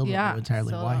 I still don't Yeah. know entirely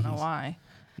Still why don't know he's. why.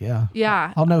 Yeah.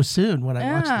 Yeah. I'll know soon when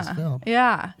I watch this film.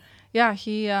 Yeah. Yeah.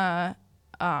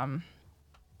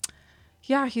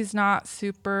 He's not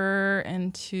super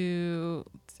into,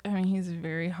 I mean, he's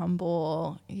very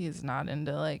humble. He's not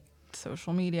into like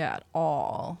social media at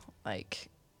all. Like,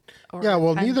 or Yeah,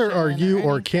 well, neither are attention you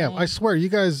or Cam. anything. I swear, you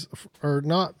guys are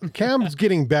not. Cam's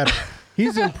getting better.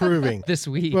 He's improving. This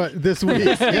week. But this week,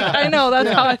 yeah. I know, that's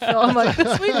how I feel. I'm like,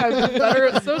 this week I've been better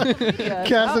at social media.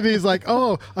 Cassidy's like,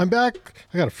 oh, I'm back.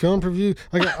 I got a film preview.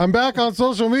 I'm back on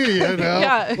social media now.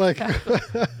 Yeah, like,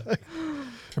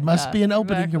 There must be an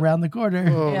opening exactly. around the corner.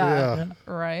 oh, yeah.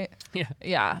 Right. Yeah.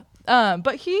 Yeah.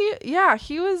 But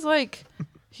he was like,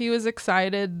 he was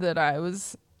excited that I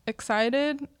was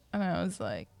excited. And I was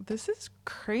like, this is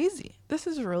crazy. This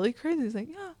is really crazy. He's like,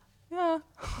 yeah. Yeah.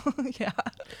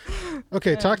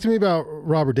 Okay, talk to me about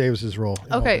Robert Davis's role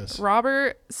in all Okay, this.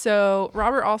 Robert. So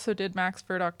Robert also did Max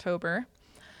Bird October,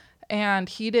 and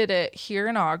he did it here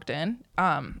in Ogden.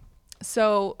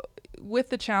 So with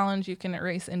the challenge, you can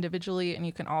race individually, and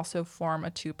you can also form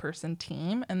a 2-person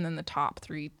team, and then the top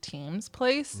 3 teams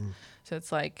place. So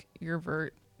it's like your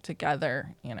vert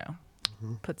together,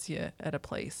 puts you at a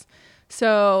place.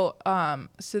 So,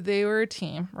 so they were a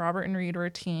team. Robert and Reed were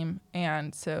a team,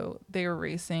 and so they were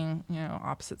racing,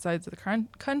 opposite sides of the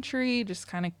country, just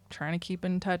kind of trying to keep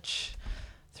in touch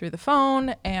through the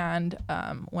phone and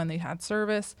when they had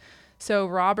service. So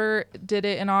Robert did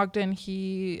it in Ogden.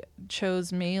 He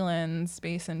chose Malin's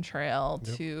Basin Trail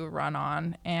to run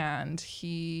on, and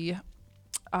he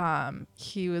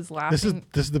was lapping.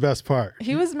 This is the best part.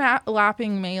 He was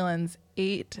lapping Malin's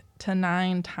 8 to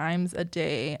 9 times a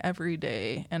day, every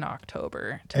day in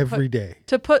October. Every day.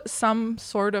 To put some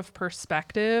sort of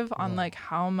perspective on like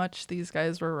how much these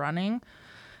guys were running.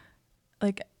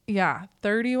 Like,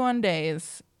 31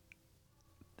 days,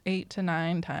 8 to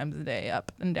 9 times a day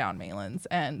up and down Malin's.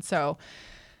 And so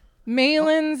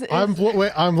Malin's is...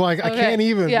 I'm like, I Okay, can't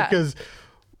even yeah. because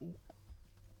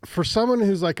for someone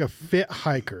who's like a fit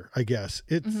hiker, I guess,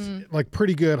 it's like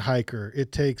pretty good hiker.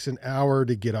 It takes an hour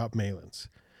to get up Malin's.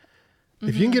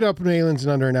 If you can get up Malin's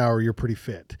in under an hour, you're pretty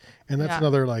fit. And that's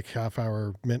another like half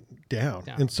hour down.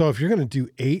 And so if you're going to do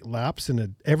 8 laps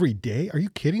every day, are you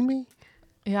kidding me?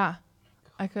 Yeah.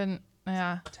 I couldn't...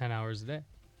 Yeah. 10 hours a day.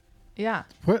 Yeah.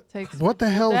 Takes What the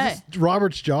hell day. is this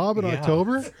Robert's job in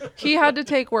October? He had to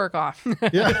take work off.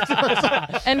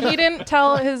 And he didn't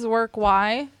tell his work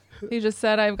why. He just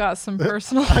said, I've got some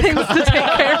personal things to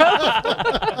take care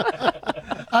of.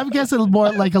 I'm guessing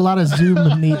more like a lot of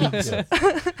Zoom meetings.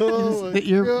 Oh,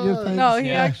 Your God. face. No,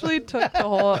 he actually took the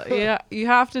whole, you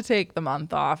have to take the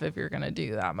month off if you're going to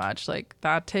do that much. Like,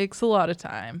 that takes a lot of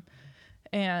time.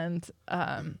 And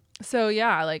so,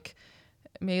 like,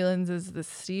 Malin's is the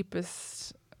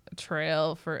steepest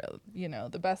trail for,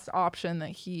 the best option that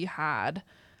he had.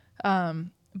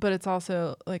 But it's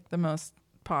also, like, the most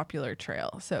popular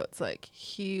trail. So it's like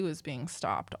he was being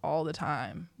stopped all the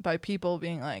time by people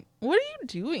being like, what are you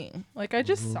doing? Like, I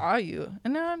just saw you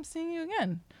and now I'm seeing you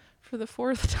again for the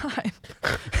 4th time.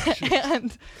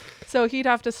 And so he'd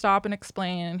have to stop and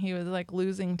explain, and he was like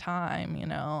losing time,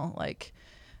 like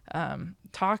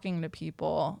talking to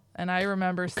people. And I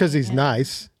remember Because he's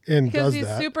nice and because does he's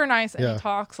that. super nice and Yeah. he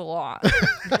talks a lot.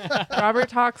 Robert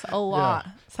talks a lot.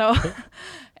 So,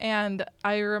 and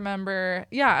I remember,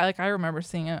 I remember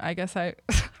seeing him. I guess I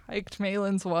hiked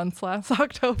Malin's once last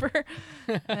October.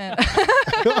 And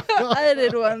I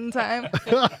did one time.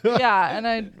 Yeah, and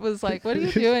I was like, what are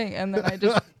you doing? And then I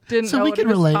just didn't So know we what he can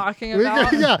was relate. talking We about.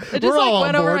 can- yeah, It we're just all like on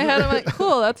went over board. my head. I'm like,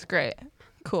 cool, that's great.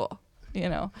 Cool.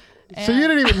 So you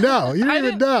didn't even know. You didn't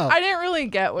even know. I didn't really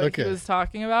get what Okay. he was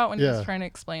talking about when he Yeah. was trying to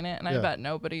explain it, and I Yeah. bet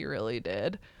nobody really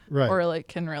did, Right. or like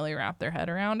can really wrap their head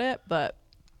around it. But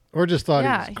Or just thought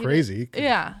yeah, he was crazy.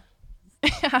 yeah,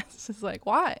 it's just like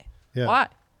why, Yeah. why,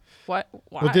 what,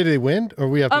 why? Well, did he win? Or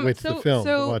we have to wait to the film to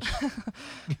so- watch?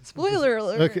 Spoiler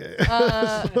alert. Okay.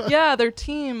 Yeah, their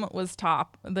team was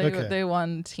top. Okay. They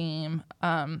won team.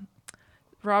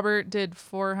 Robert did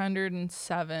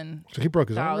 407. So he broke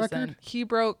his own record? He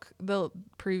broke the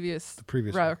previous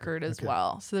previous record record, as okay.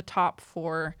 well. So the top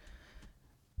 4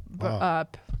 Wow.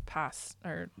 passed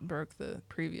or broke the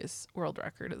previous world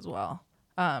record as well.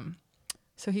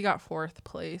 So he got 4th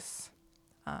place.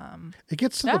 It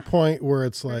gets to Yeah. the point where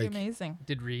it's Pretty like amazing.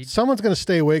 Did Reed? someone's going to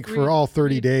stay awake for Reed- all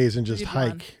 30 Reed- days and just Reed won.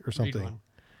 hike or something. won.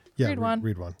 Yeah, Reed won.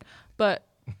 Reed won. But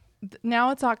now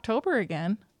it's October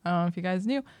again. I don't know if you guys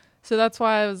knew. So that's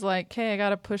why I was like, hey, I got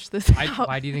to push this out.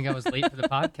 Why do you think I was late for the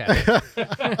podcast?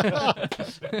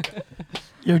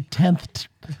 Your 10th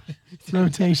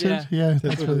rotation. Yeah,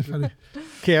 that's really funny.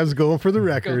 Cam's going for the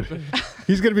record.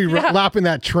 He's going to be lapping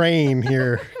that train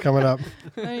here coming up.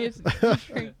 I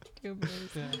drink 2 beers.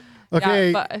 Okay,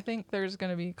 Yeah, but I think there's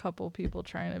going to be a couple people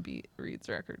trying to beat Reed's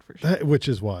record for sure. which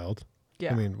is wild.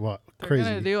 Yeah. I mean, what? They're Crazy.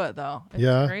 going to do it, though. It's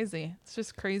Yeah. crazy. It's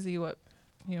just crazy what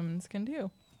humans can do.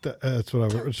 That's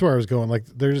where I was going. Like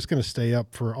they're just going to stay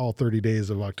up for all 30 days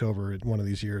of October at one of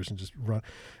these years and just run.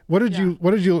 What did you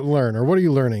learn, or what are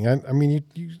you learning? I mean,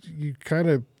 you kind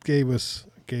of gave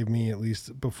me, at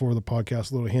least before the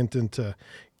podcast, a little hint into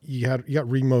you got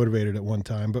remotivated at one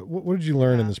time. But what did you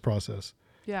learn in this process?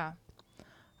 Yeah.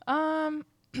 I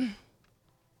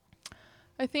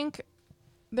think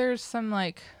there's some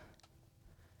like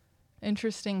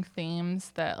interesting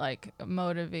themes that like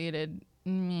motivated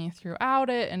me throughout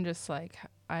it, and just like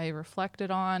I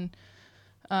reflected on,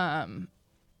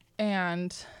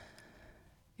 and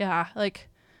yeah, like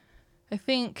I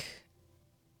think,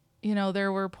 you know,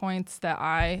 there were points that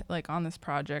I like on this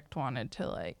project wanted to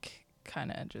like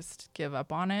kind of just give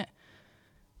up on it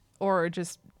or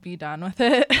just be done with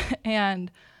it. And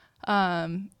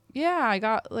yeah, I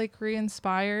got like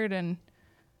re-inspired, and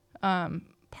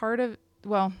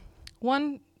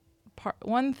one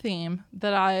theme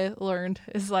that I learned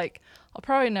is like I'll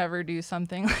probably never do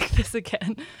something like this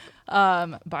again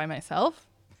by myself.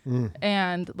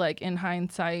 And like in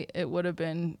hindsight, it would have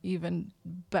been even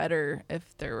better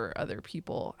if there were other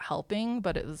people helping.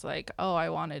 But it was like, oh,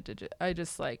 I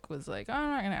just like was like, oh, I'm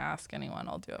not gonna ask anyone.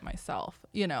 I'll do it myself,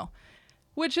 you know,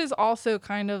 which is also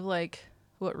kind of like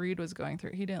what Reed was going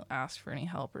through. He didn't ask for any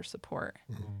help or support,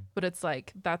 but it's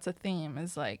like that's a theme,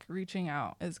 is like reaching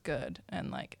out is good, and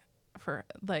like for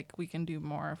like we can do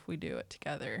more if we do it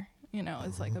together, you know,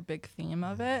 is like a big theme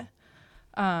of it.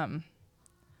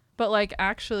 But like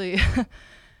actually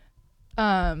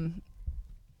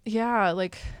yeah,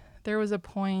 like there was a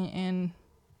point in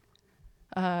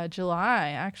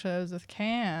July, actually I was with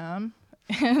Cam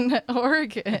in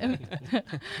Oregon.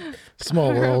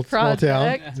 Small world, small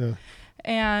town. Yeah.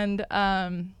 And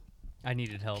I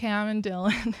needed help. Cam and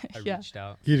Dylan. I reached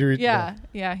out. He reached we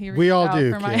all out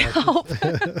do for my help.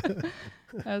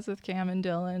 I was with Cam and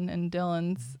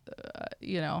Dylan's,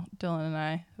 you know, Dylan and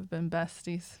I have been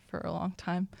besties for a long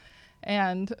time.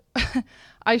 And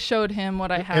I showed him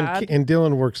what I had. And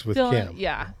Dylan works with Cam.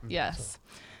 Yeah, yes.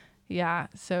 Yeah,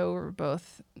 so we're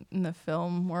both in the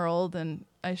film world, and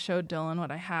I showed Dylan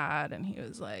what I had, and he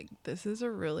was like, this is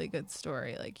a really good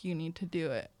story. Like, you need to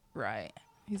do it right.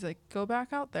 He's like, go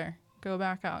back out there. Go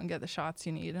back out and get the shots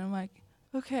you need. And I'm like,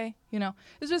 okay. You know,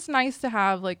 it's just nice to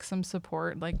have, like, some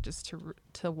support, like, just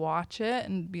to watch it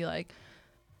and be like,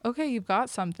 okay, you've got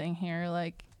something here.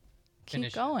 Like,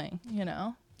 keep going, you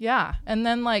know? Yeah. And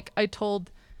then, like, I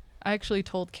actually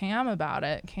told Cam about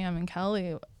it, Cam and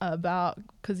Kelly,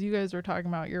 because you guys were talking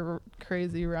about your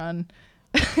crazy run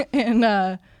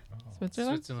in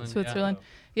Switzerland.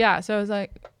 Yeah. So I was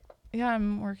like, yeah,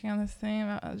 I'm working on this thing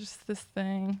about just this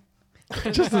thing.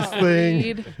 Just this thing.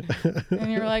 Reed.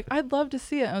 And you're like, I'd love to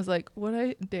see it. I was like, would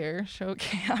I dare show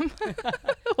Cam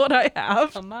what I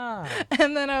have? Come on.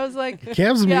 And then I was like,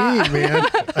 Cam's mean, man.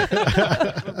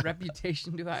 What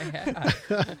reputation do I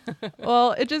have?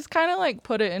 Well, it just kind of like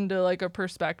put it into like a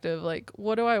perspective. Like,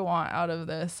 what do I want out of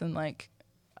this? And like,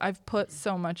 I've put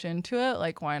so much into it.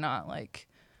 Like, why not like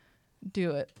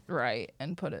do it right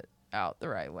and put it out the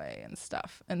right way and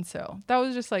stuff? And so that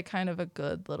was just like kind of a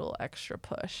good little extra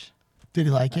push. Did he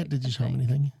like it? Did you show him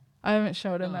anything? I haven't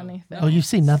showed him anything. Oh, you've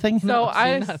seen nothing? So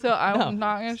I'm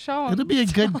not gonna show him. It'll be a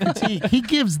good critique. He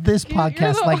gives this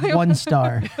podcast like 1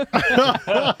 star.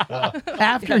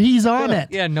 After he's on it.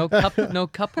 Yeah, no cup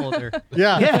holder.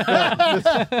 Yeah.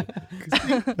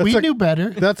 We knew better.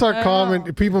 That's our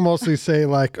common. People mostly say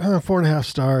like 4.5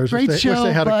 stars. Great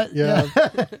show,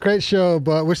 but great show,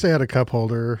 but wish they had a cup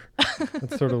holder.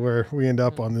 That's sort of where we end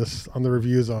up on the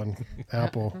reviews on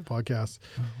Apple Podcasts.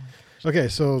 Okay,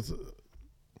 so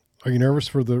are you nervous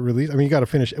for the release? I mean, you got to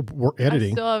finish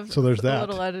editing. I still have so there's a that.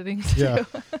 little editing to do.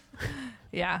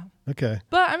 Yeah. Okay.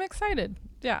 But I'm excited.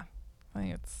 Yeah. I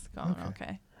think it's going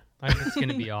okay. I think it's going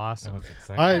to be awesome.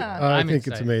 I think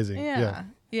it's amazing.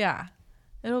 Yeah.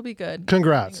 It'll be good.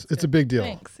 Congrats. It's a big deal.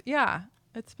 Thanks. Yeah.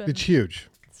 It's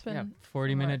huge. It's been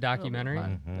 40-minute documentary.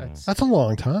 That's a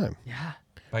long time. Yeah.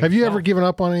 Have you ever given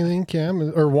up on anything,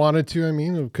 Cam, or wanted to? I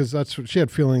mean, because that's what she had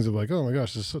feelings of like, oh my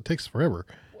gosh, it takes forever.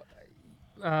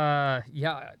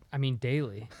 Yeah, I mean,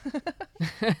 daily.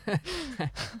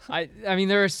 I mean,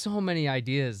 there are so many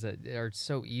ideas that are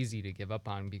so easy to give up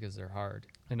on because they're hard,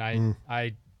 and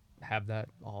I have that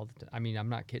all the time. I mean, I'm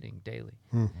not kidding, daily.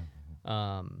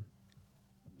 And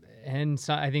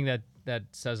so I think that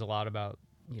says a lot about,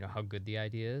 you know, how good the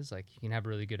idea is. Like, you can have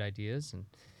really good ideas, and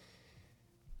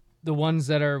the ones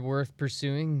that are worth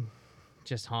pursuing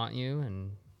just haunt you,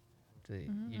 and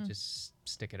you just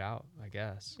stick it out, I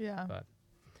guess. Yeah. But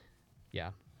yeah.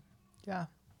 Yeah.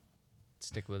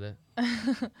 Stick with it.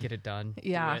 Get it done.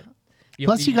 Yeah. Do it.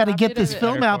 Plus, you got to happy get to this do it.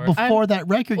 film out Better for it. before that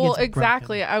record Well, gets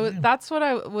exactly. broken. That's what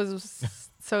I was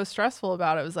so stressful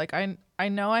about. It was like I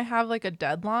know I have like a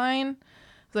deadline.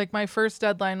 Like my first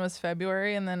deadline was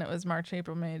February, and then it was March,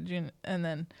 April, May, June, and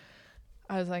then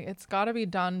I was like, it's got to be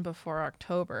done before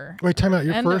October. Wait, time out.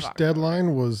 Your End of first October.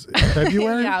 deadline was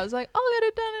February? Yeah, I was like, I'll get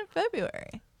it done in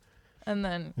February, and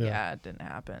then it didn't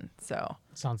happen. So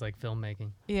Sounds like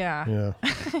filmmaking. yeah, Yeah.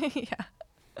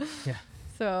 Yeah.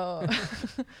 So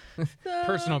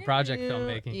Personal project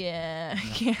filmmaking. Yeah,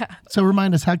 yeah. So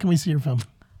remind us, how can we see your film?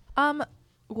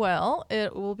 Well,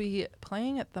 it will be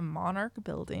playing at the Monarch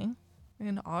Building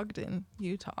in Ogden,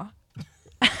 Utah,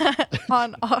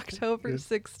 on October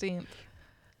 16th,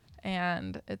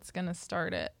 and it's gonna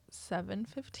start at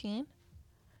 7:15,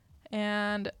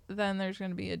 and then there's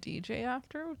gonna be a DJ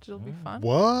after, which will be fun.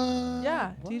 What?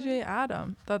 Yeah, DJ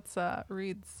Adam. That's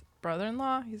Reed's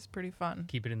brother-in-law. He's pretty fun.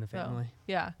 Keep it in the So, family.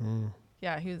 yeah.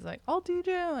 Yeah, he was like, I'll DJ.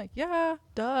 I'm like, yeah,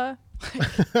 duh.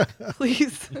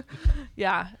 Please.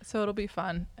 Yeah, so it'll be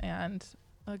fun and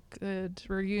a good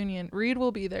reunion. Reed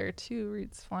will be there too.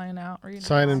 Reed's flying out. Reed and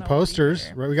Signing Lana will be posters,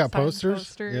 there. right? We got Signing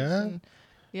posters? Yeah. and,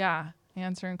 yeah,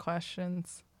 answering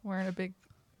questions, wearing a big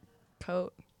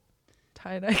coat,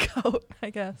 tie-dye coat, I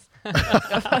guess.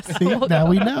 See, now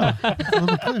we know. A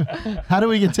little clue. How do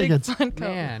we get Big tickets? fun coat.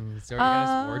 Man, he's already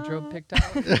got his wardrobe picked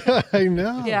out. I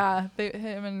know. Yeah,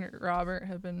 him and Robert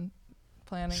have been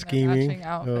planning their Scheming. matching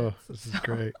Oh, outfits. this is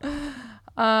great.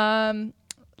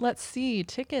 Let's see.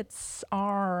 Tickets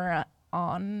are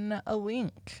on a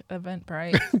link,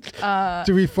 Eventbrite.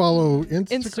 Do we follow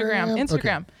Instagram?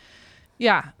 Instagram. Okay.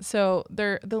 Yeah. So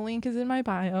the link is in my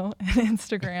bio and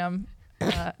Instagram.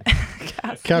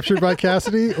 Captured by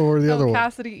Cassidy or the other one?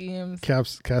 Cassidy Eames.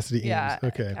 Cassidy Eames. Yeah.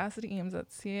 Okay. Cassidy Eames.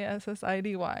 That's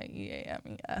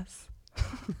CASSIDYEAMES.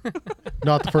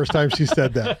 Not the first time she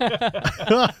said that.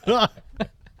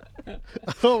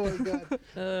 Oh my god.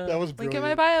 That was Link brilliant. in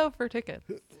my bio for tickets.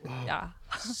 Yeah.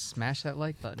 Smash that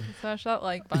like button. Smash that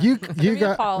like button. You Give me a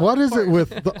got follow, what of is it course.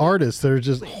 with the artists that are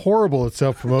just horrible at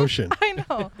self-promotion? I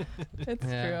know. It's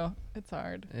Yeah. true. It's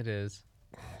hard. It is.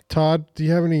 Todd, do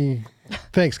you have any?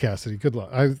 Thanks, Cassidy. Good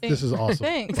luck. This is awesome.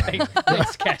 Thanks.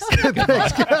 Thanks, Cassidy.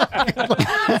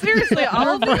 Seriously,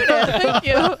 I'll do it. Thank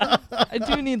you. I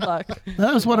do need luck.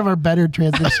 That was one of our better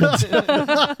transitions.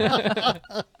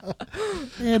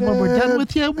 And when we're done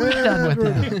with you, we're done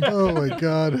with you. Oh my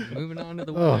god. Moving on to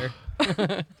the Oh. weather.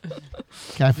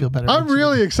 Okay, I feel better. I'm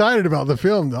really excited about the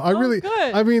film, though. I really.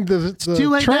 good. I mean, the too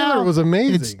late trailer now. was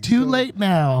amazing. It's too late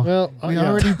now. Well, we yeah.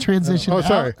 already transitioned. Oh,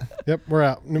 sorry. out. Yep, we're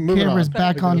out. Moving Camera's on.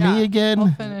 back on Yeah, me I'll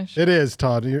again. finish. It is,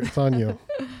 Todd. It's on you.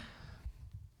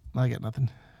 I got nothing.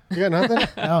 You got nothing?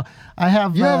 No, I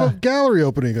have. You have a gallery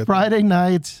opening. I think. Friday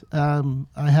night,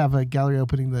 I have a gallery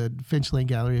opening, the Finch Lane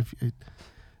Gallery.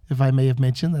 If I may have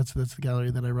mentioned, that's the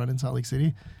gallery that I run in Salt Lake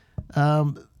City.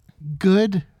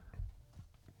 Good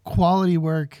quality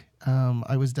work.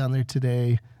 I was down there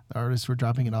today. The artists were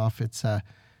dropping it off. It's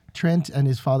Trent and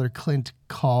his father, Clint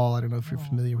Call. I don't know if you're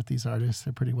familiar with these artists.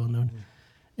 They're pretty well known.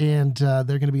 And they're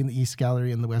going to be in the East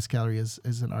Gallery, and the West Gallery is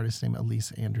an artist named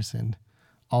Elise Anderson,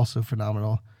 also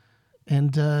phenomenal.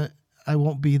 And I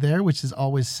won't be there, which is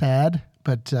always sad,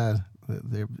 but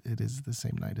it is the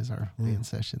same night as our band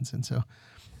sessions. And so,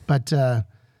 but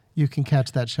you can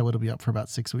catch that show. It'll be up for about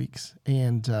 6 weeks.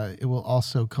 And it will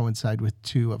also coincide with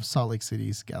 2 of Salt Lake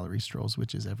City's gallery strolls,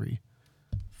 which is every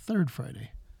third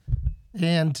Friday.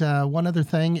 And one other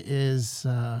thing is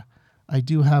I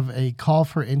do have a call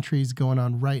for entries going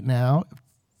on right now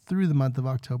through the month of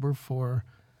October for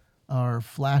our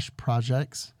Flash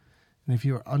projects. And if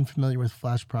you are unfamiliar with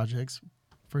Flash projects,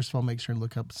 first of all, make sure and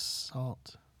look up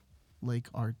Salt Lake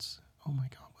Arts. Oh my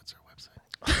God, what's our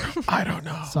website? I don't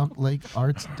know.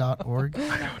 saltlakearts.org.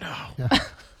 I don't know. Yeah.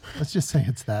 Let's just say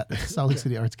it's that. It's Salt Lake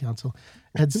City Arts Council.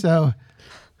 And so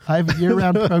I have a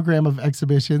year-round program of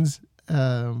exhibitions.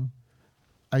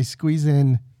 I squeeze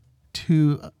in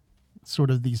 2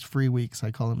 sort of these free weeks. I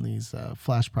call them these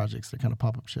Flash projects. They're kind of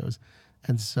pop-up shows.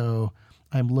 And so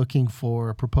I'm looking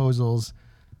for proposals,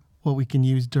 what we can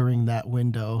use during that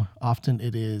window. Often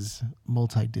it is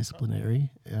multidisciplinary.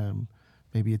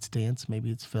 Maybe it's dance, maybe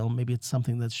it's film, maybe it's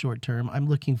something that's short term. I'm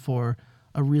looking for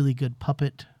a really good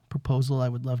puppet proposal. I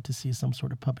would love to see some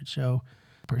sort of puppet show.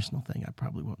 Personal thing, I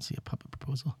probably won't see a puppet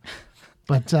proposal.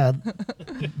 But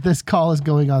this call is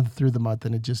going on through the month,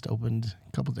 and it just opened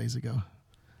a couple days ago.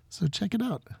 So check it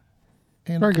out.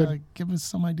 And Very good. Give us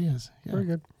some ideas. Yeah. Very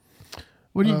good.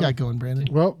 What do you got going, Brandon?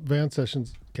 Well, van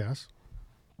sessions, Cass.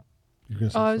 You're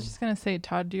gonna say Oh, I was something? just going to say,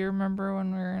 Todd, do you remember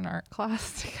when we were in art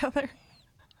class together?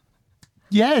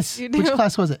 Yes. You Which do.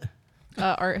 class was it?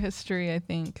 Art history, I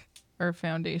think. our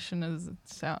foundation is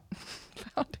sound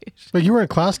foundation. But you were in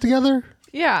class together?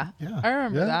 Yeah, Yeah. I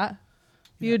remember Yeah. that.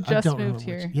 You had I just don't moved remember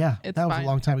here. which- yeah, It's that was fine. a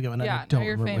long time ago, and Yeah, I don't now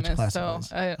you're remember which famous, class it so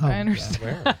was. I yeah.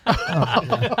 understand.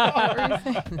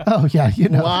 Oh yeah, you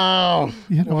know. Wow.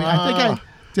 You know, I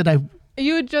think I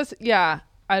You would just, it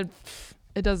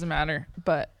doesn't matter,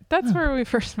 but that's where we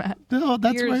first met. No,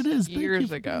 that's where it is. Thank you Years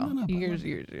for ago. bringing that up. I Years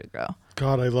love it. ago.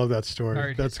 God, I love that story.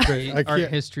 Art That's history- great. I Art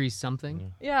can't. history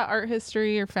something. Yeah, art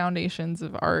history or foundations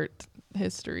of art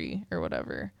history or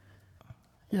whatever.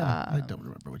 Yeah, I don't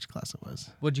remember which class it was.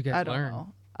 What'd you guys I don't learn?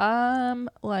 know.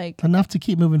 Like, Enough to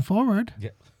keep moving forward.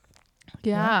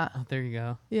 yeah. Oh, there you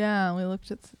go. Yeah, we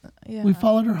looked at, We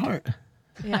followed her heart.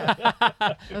 yeah.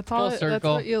 That's all. That's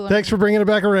circle. what you learn. Thanks for bringing it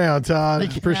back around, Todd.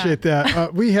 Thank you. Appreciate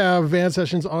that. We have van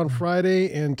sessions on Friday,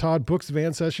 and Todd books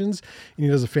van sessions, and he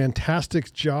does a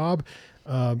fantastic job.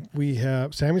 We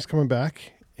have Sammy's coming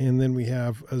back, and then we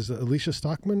have Alicia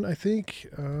Stockman, I think,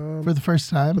 For the first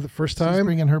time. for the first She's time.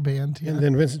 bringing her band. Yeah. And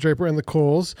then Vincent Draper and the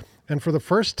Coles. And for the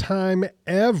first time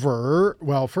ever,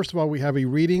 well, first of all, we have a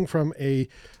reading from a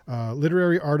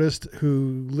literary artist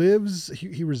who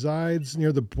he resides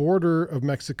near the border of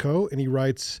Mexico, and he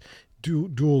writes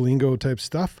Duolingo type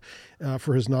stuff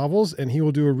for his novels. And he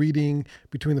will do a reading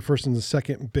between the first and the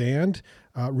second band.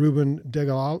 Ruben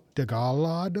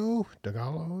Degalado. I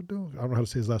don't know how to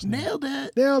say his last name.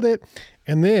 Nailed it.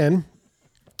 And then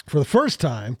for the first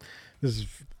time,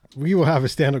 we will have a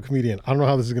stand-up comedian. I don't know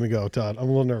how this is going to go, Todd. I'm a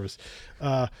little nervous.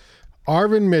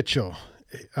 Arvin Mitchell,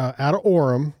 out of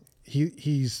Orem.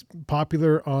 He's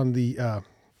popular on the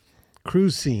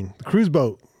cruise scene, the cruise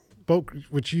boat,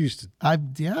 which you used to.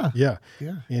 Yeah. Yeah.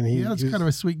 And It's kind of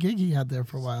a sweet gig he had there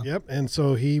for a while. Yep. And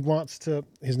so he wants to.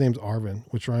 His name's Arvin,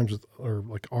 which rhymes with or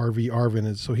like RV. Arvin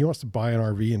is so he wants to buy an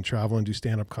RV and travel and do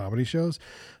stand-up comedy shows.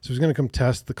 So he's going to come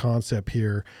test the concept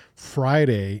here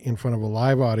Friday in front of a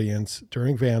live audience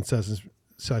during van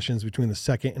sessions between the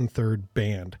second and third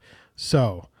band.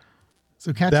 So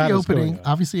catch that the is going opening. on.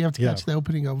 Obviously, you have to Yeah. catch the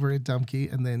opening over at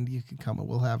Dumpke, and then you can come and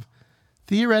we'll have.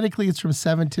 Theoretically, it's from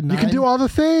 7 to 9. you can do all the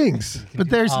things. But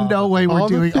there's no way we're all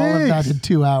the doing all of that things. in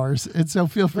 2 hours. And so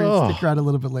feel free to stick around a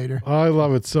little bit later. I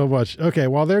love it so much. Okay,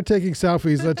 while they're taking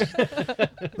selfies,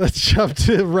 let's jump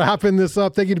to wrapping this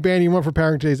up. Thank you to Bandy One for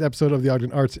powering today's episode of the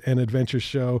Ogden Arts and Adventure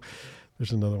Show.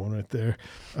 There's another one right there.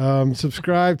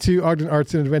 Subscribe to Ogden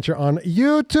Arts and Adventure on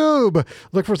YouTube.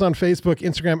 Look for us on Facebook,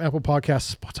 Instagram, Apple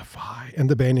Podcasts, Spotify, and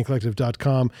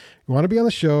thebandingcollective.com. You want to be on the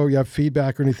show, you have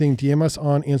feedback or anything, DM us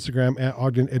on Instagram at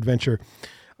Ogden Adventure.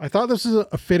 I thought this was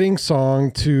a fitting song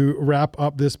to wrap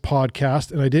up this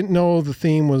podcast, and I didn't know the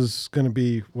theme was going to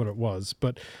be what it was,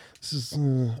 but this is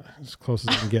as close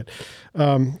as I can get.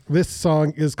 This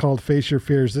song is called Face Your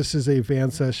Fears. This is a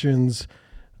Van Sessions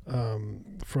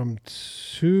from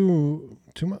two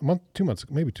months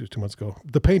ago.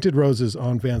 The Painted Roses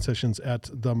on Van Sessions at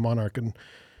the Monarch, and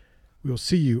we'll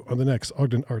see you on the next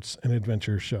Ogden Arts and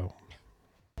Adventure show.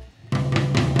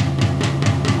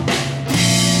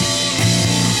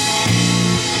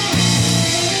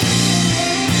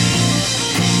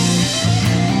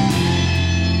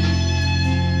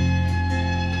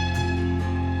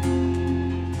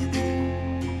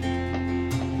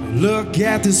 Look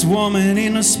at this woman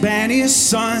in a Spanish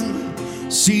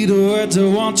sun. See the words I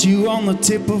want you on the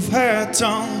tip of her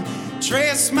tongue.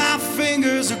 Trace my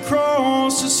fingers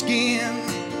across her skin.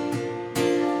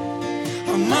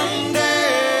 I'm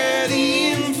under the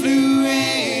influence.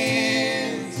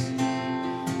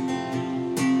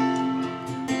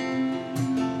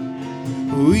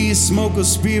 We smoke a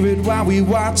spirit while we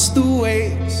watch the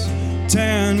waves.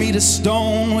 Turn me to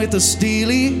stone with a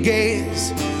steely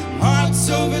gaze. Hearts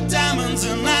over diamonds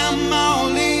and I'm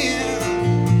all in.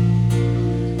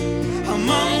 I'm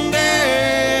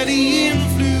under the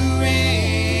influence.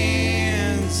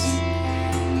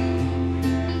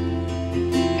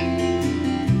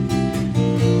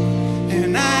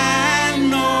 And I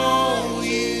know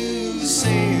you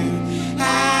said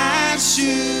I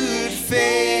should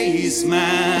face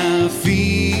my fears.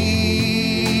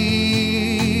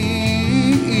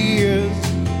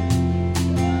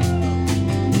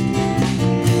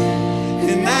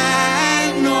 And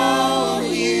I know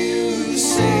you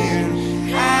said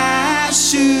I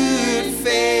should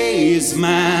face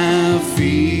my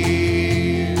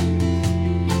fear.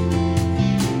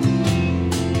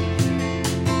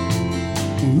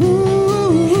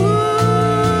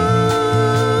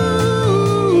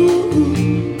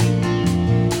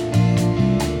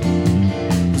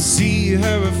 See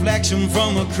her reflection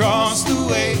from across the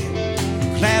way.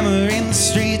 Clamor in the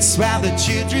streets while the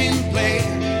children play.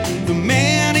 The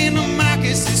man in the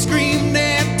markets, they scream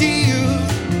their deal.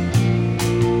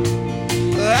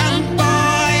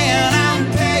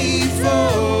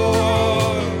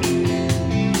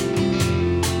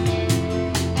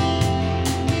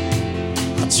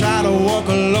 walk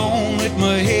alone with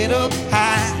my head up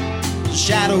high. A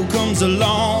shadow comes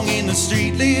along in the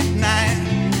street lit night.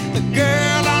 The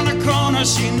girl on the corner,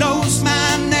 she knows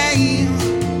my name.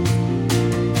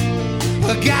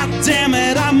 God damn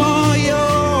it, I'm all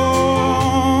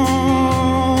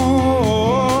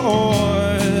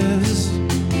yours.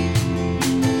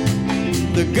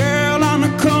 The girl on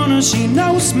the corner, she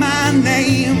knows my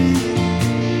name.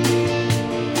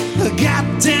 God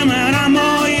damn it, I'm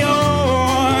all yours.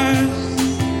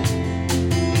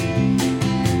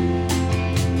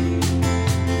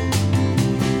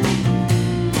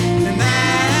 And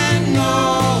I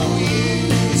know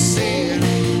you said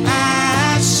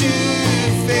I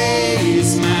should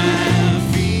face my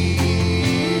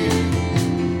fear.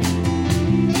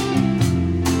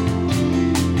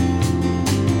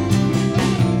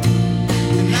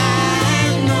 And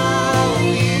I know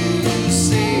you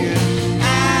said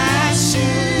I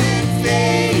should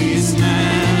face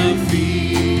my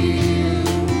fear.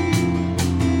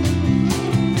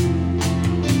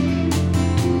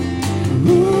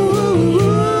 Ooh.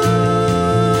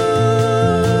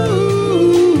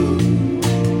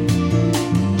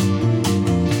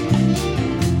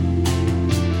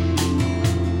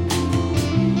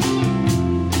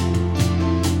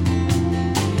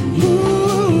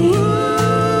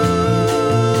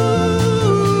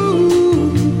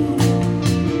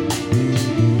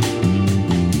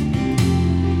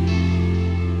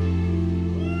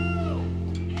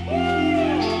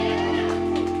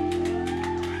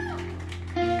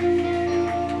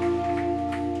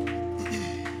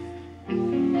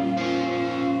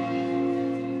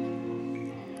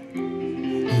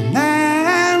 And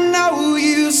I know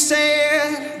you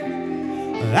said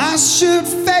I should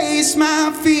face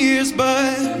my fears,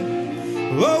 but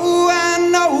oh, I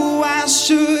know I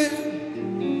should.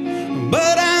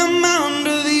 But I'm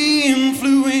under the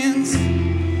influence.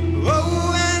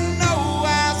 Oh, I know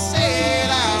I said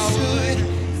I would.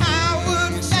 I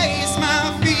would face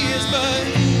my fears, but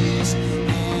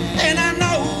and I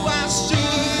know I should.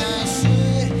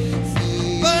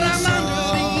 But I'm under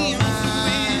the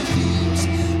influence.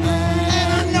 And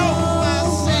I know I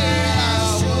said I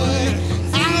would.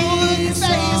 I would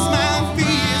face my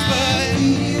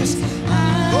fears,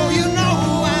 but oh, you know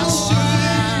I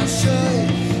should.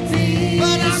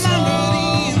 But I'm under the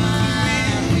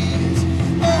influence.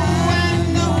 Oh, I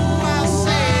know I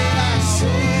said I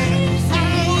should. I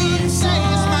would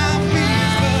face my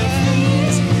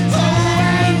fears, but oh,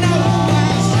 I know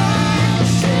I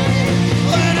should.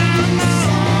 But I'm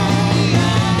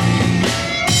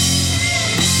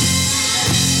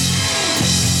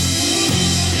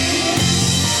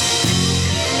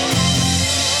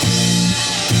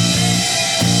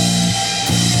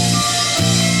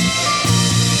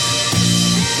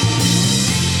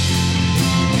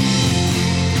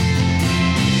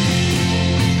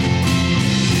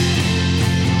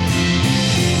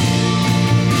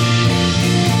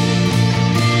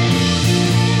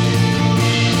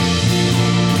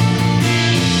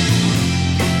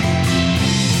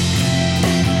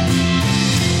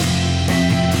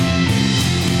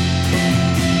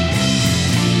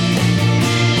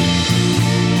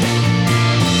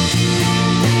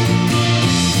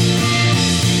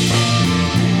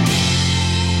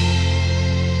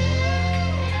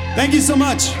Thank you so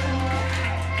much.